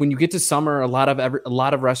 Whereas like when you get to summer, a lot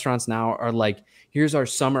of restaurants now are like, here's our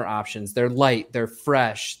summer options. They're light, they're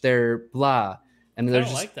fresh, they're blah. And I they're don't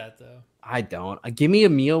just like that though. I don't. Give me a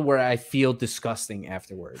meal where I feel disgusting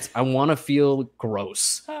afterwards. I want to feel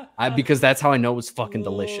gross. Because that's how I know it was fucking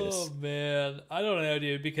delicious. Oh man, I don't know,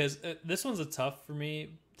 dude. Because this one's a tough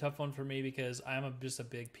one for me because I'm just a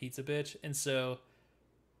big pizza bitch, and so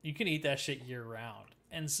you can eat that shit year round.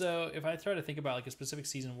 And so if I try to think about like a specific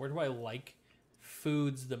season, where do I like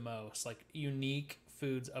foods the most, like unique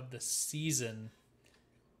foods of the season?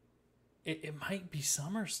 It might be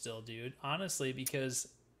summer still, dude. Honestly, because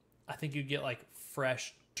I think you get like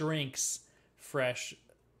fresh drinks, fresh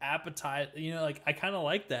appetite. You know, like I kind of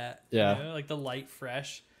like that. Yeah, you know, like the light,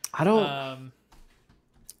 fresh. I don't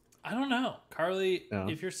know, Carly. Yeah.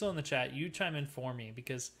 If you're still in the chat, you chime in for me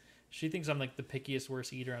because she thinks I'm like the pickiest,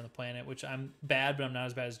 worst eater on the planet. Which I'm bad, but I'm not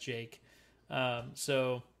as bad as Jake.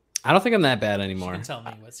 So I don't think I'm that bad anymore. You can tell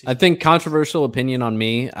me what I think controversial opinion on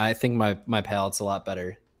me. I think my palate's a lot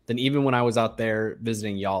better than even when I was out there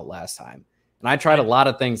visiting y'all last time. And I tried a lot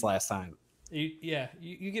of things last time. You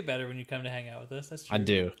get better when you come to hang out with us. That's true. I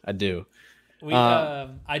do.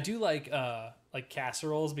 I do like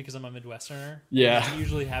casseroles because I'm a Midwesterner. Yeah. It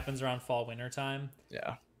usually happens around fall, winter time.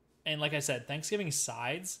 Yeah. And like I said, Thanksgiving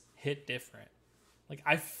sides hit different. Like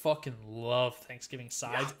I fucking love Thanksgiving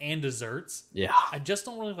sides and desserts. Yeah. I just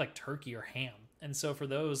don't really like turkey or ham. And so for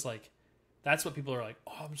those, like, that's what people are like,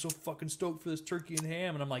 oh, I'm so fucking stoked for this turkey and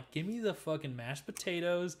ham. And I'm like, give me the fucking mashed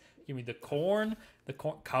potatoes. Give me the corn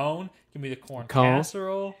cone. Give me the corn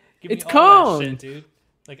casserole. Give me all that shit, dude.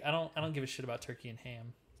 Like, I don't give a shit about turkey and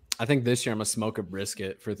ham. I think this year I'm gonna smoke a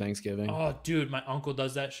brisket for Thanksgiving. Oh, dude, my uncle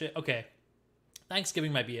does that shit. Okay,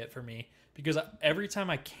 Thanksgiving might be it for me because every time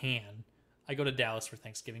I can, I go to Dallas for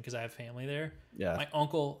Thanksgiving because I have family there. Yeah. My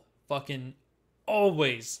uncle fucking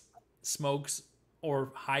always smokes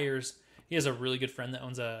or hires. He has a really good friend that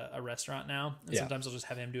owns a restaurant now, and sometimes I'll just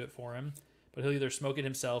have him do it for him. But he'll either smoke it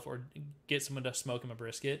himself or get someone to smoke him a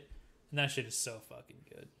brisket, and that shit is so fucking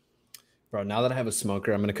good. Bro, now that I have a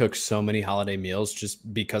smoker, I'm gonna cook so many holiday meals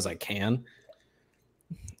just because I can.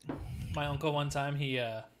 My uncle one time,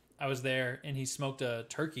 I was there and he smoked a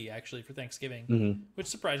turkey actually for Thanksgiving, which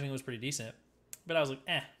surprisingly was pretty decent. But I was like,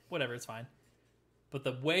 whatever, it's fine. But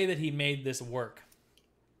the way that he made this work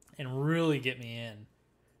and really get me in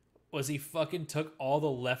was he fucking took all the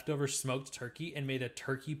leftover smoked turkey and made a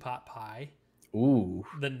turkey pot pie. Ooh.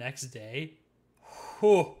 The next day.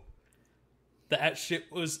 Whew. That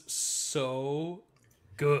shit was so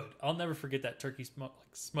good. I'll never forget that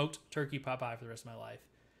smoked turkey pot pie for the rest of my life.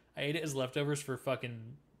 I ate it as leftovers for fucking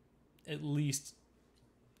at least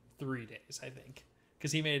 3 days, I think.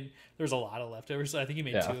 Because there was a lot of leftovers, so I think he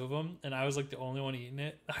made 2 of them, and I was like the only one eating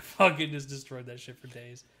it. I fucking just destroyed that shit for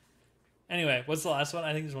days. Anyway, what's the last one?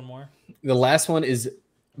 I think there's one more. The last one is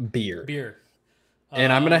beer. Beer.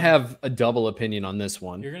 And I'm going to have a double opinion on this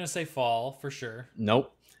one. You're going to say fall for sure.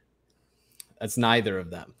 Nope. That's neither of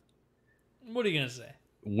them. What are you going to say?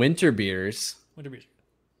 Winter beers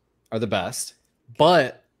are the best,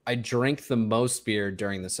 but I drink the most beer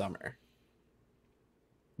during the summer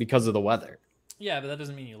because of the weather. Yeah, but that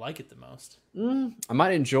doesn't mean you like it the most. I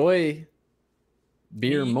might enjoy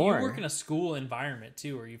beer more. You work in a school environment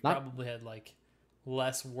too, where you've probably had like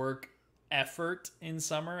less work effort in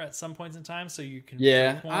summer at some points in time, so you can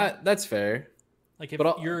that's fair. Like if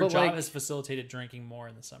your job has facilitated drinking more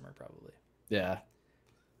in the summer, probably. Yeah,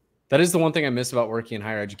 that is the one thing I miss about working in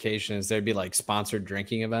higher education is there'd be like sponsored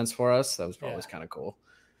drinking events for us. That was always kind of cool.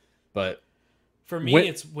 But for me,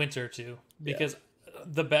 it's winter too, because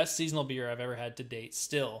the best seasonal beer I've ever had to date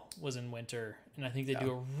still was in winter, and I think they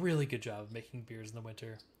do a really good job of making beers in the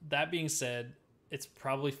winter. That being said, it's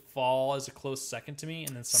probably fall as a close second to me,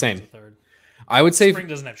 and then summer's a third. I would say spring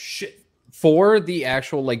doesn't have shit. For the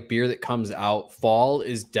actual like beer that comes out, fall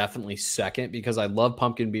is definitely second because I love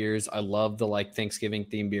pumpkin beers. I love the like Thanksgiving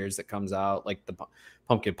themed beers that comes out, like the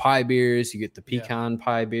pumpkin pie beers. You get the pecan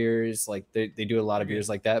pie beers. Like they do a lot of beers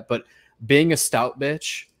like that. But being a stout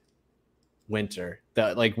bitch, winter.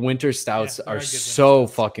 That like winter stouts are so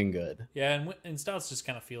fucking good. Yeah, and stouts just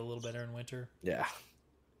kind of feel a little better in winter. Yeah.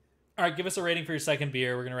 All right, give us a rating for your second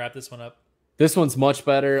beer. We're gonna wrap this one up. This one's much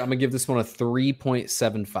better. I'm gonna give this one a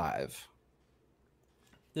 3.75.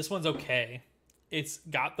 This one's okay. It's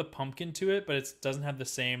got the pumpkin to it, but it doesn't have the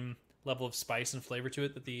same level of spice and flavor to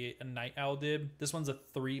it that the Night Owl did. This one's a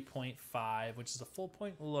 3.5, which is a full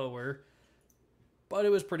point lower, but it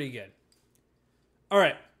was pretty good. All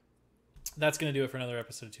right. That's going to do it for another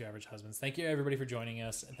episode of Two Average Husbands. Thank you, everybody, for joining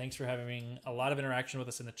us, and thanks for having a lot of interaction with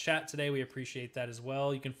us in the chat today. We appreciate that as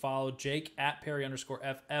well. You can follow Jake at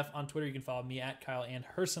Perry_FF on Twitter. You can follow me at Kyle and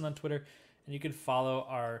Herson on Twitter, and you can follow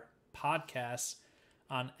our podcasts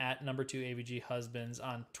on at @2AVG Husbands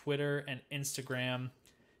on Twitter and Instagram.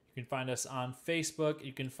 You can find us on Facebook.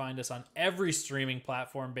 You can find us on every streaming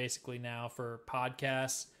platform basically now for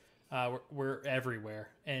podcasts. We're everywhere.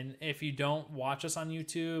 And if you don't watch us on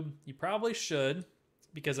YouTube, you probably should,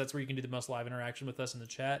 because that's where you can do the most live interaction with us in the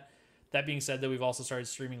chat. That being said, we've also started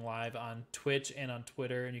streaming live on Twitch and on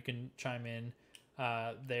Twitter, and you can chime in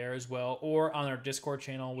there as well, or on our Discord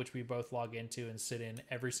channel, which we both log into and sit in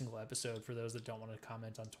every single episode for those that don't want to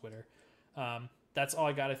comment on Twitter. That's all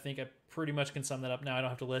I got. I think I pretty much can sum that up now. I don't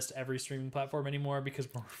have to list every streaming platform anymore because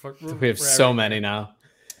we have so many now.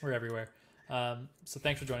 We're everywhere. So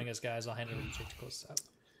thanks for joining us, guys. I'll hand it over to Jake to close this out.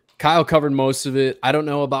 Kyle covered most of it. I don't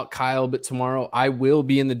know about Kyle, but tomorrow I will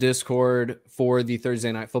be in the Discord for the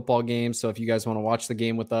Thursday night football game. So if you guys want to watch the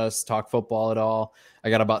game with us, talk football at all,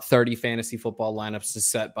 I got about 30 fantasy football lineups to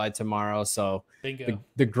set by tomorrow. So the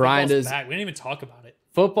grind football's is back. We didn't even talk about it.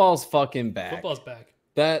 Football's fucking back. Football's back.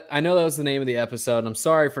 I know that was the name of the episode. I'm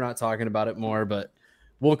sorry for not talking about it more, but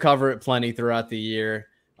we'll cover it plenty throughout the year.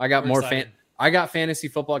 I got I got fantasy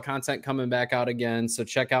football content coming back out again. So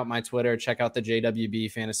check out my Twitter. Check out the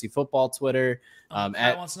JWB Fantasy Football Twitter. Kyle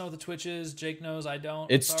wants to know what the Twitch is. Jake knows. I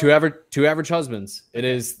don't. It's Two Average Husbands. It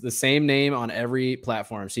is the same name on every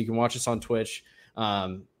platform. So you can watch us on Twitch,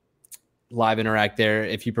 live interact there.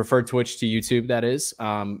 If you prefer Twitch to YouTube, that is.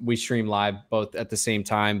 We stream live both at the same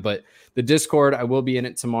time. But the Discord, I will be in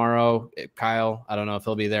it tomorrow. Kyle, I don't know if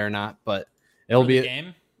he'll be there or not, but it'll be a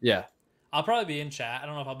game. Yeah. I'll probably be in chat. I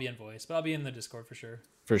don't know if I'll be in voice, but I'll be in the Discord for sure.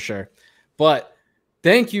 For sure. But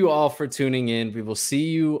thank you all for tuning in. We will see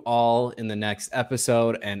you all in the next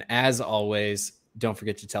episode. And as always, don't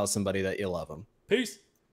forget to tell somebody that you love them. Peace.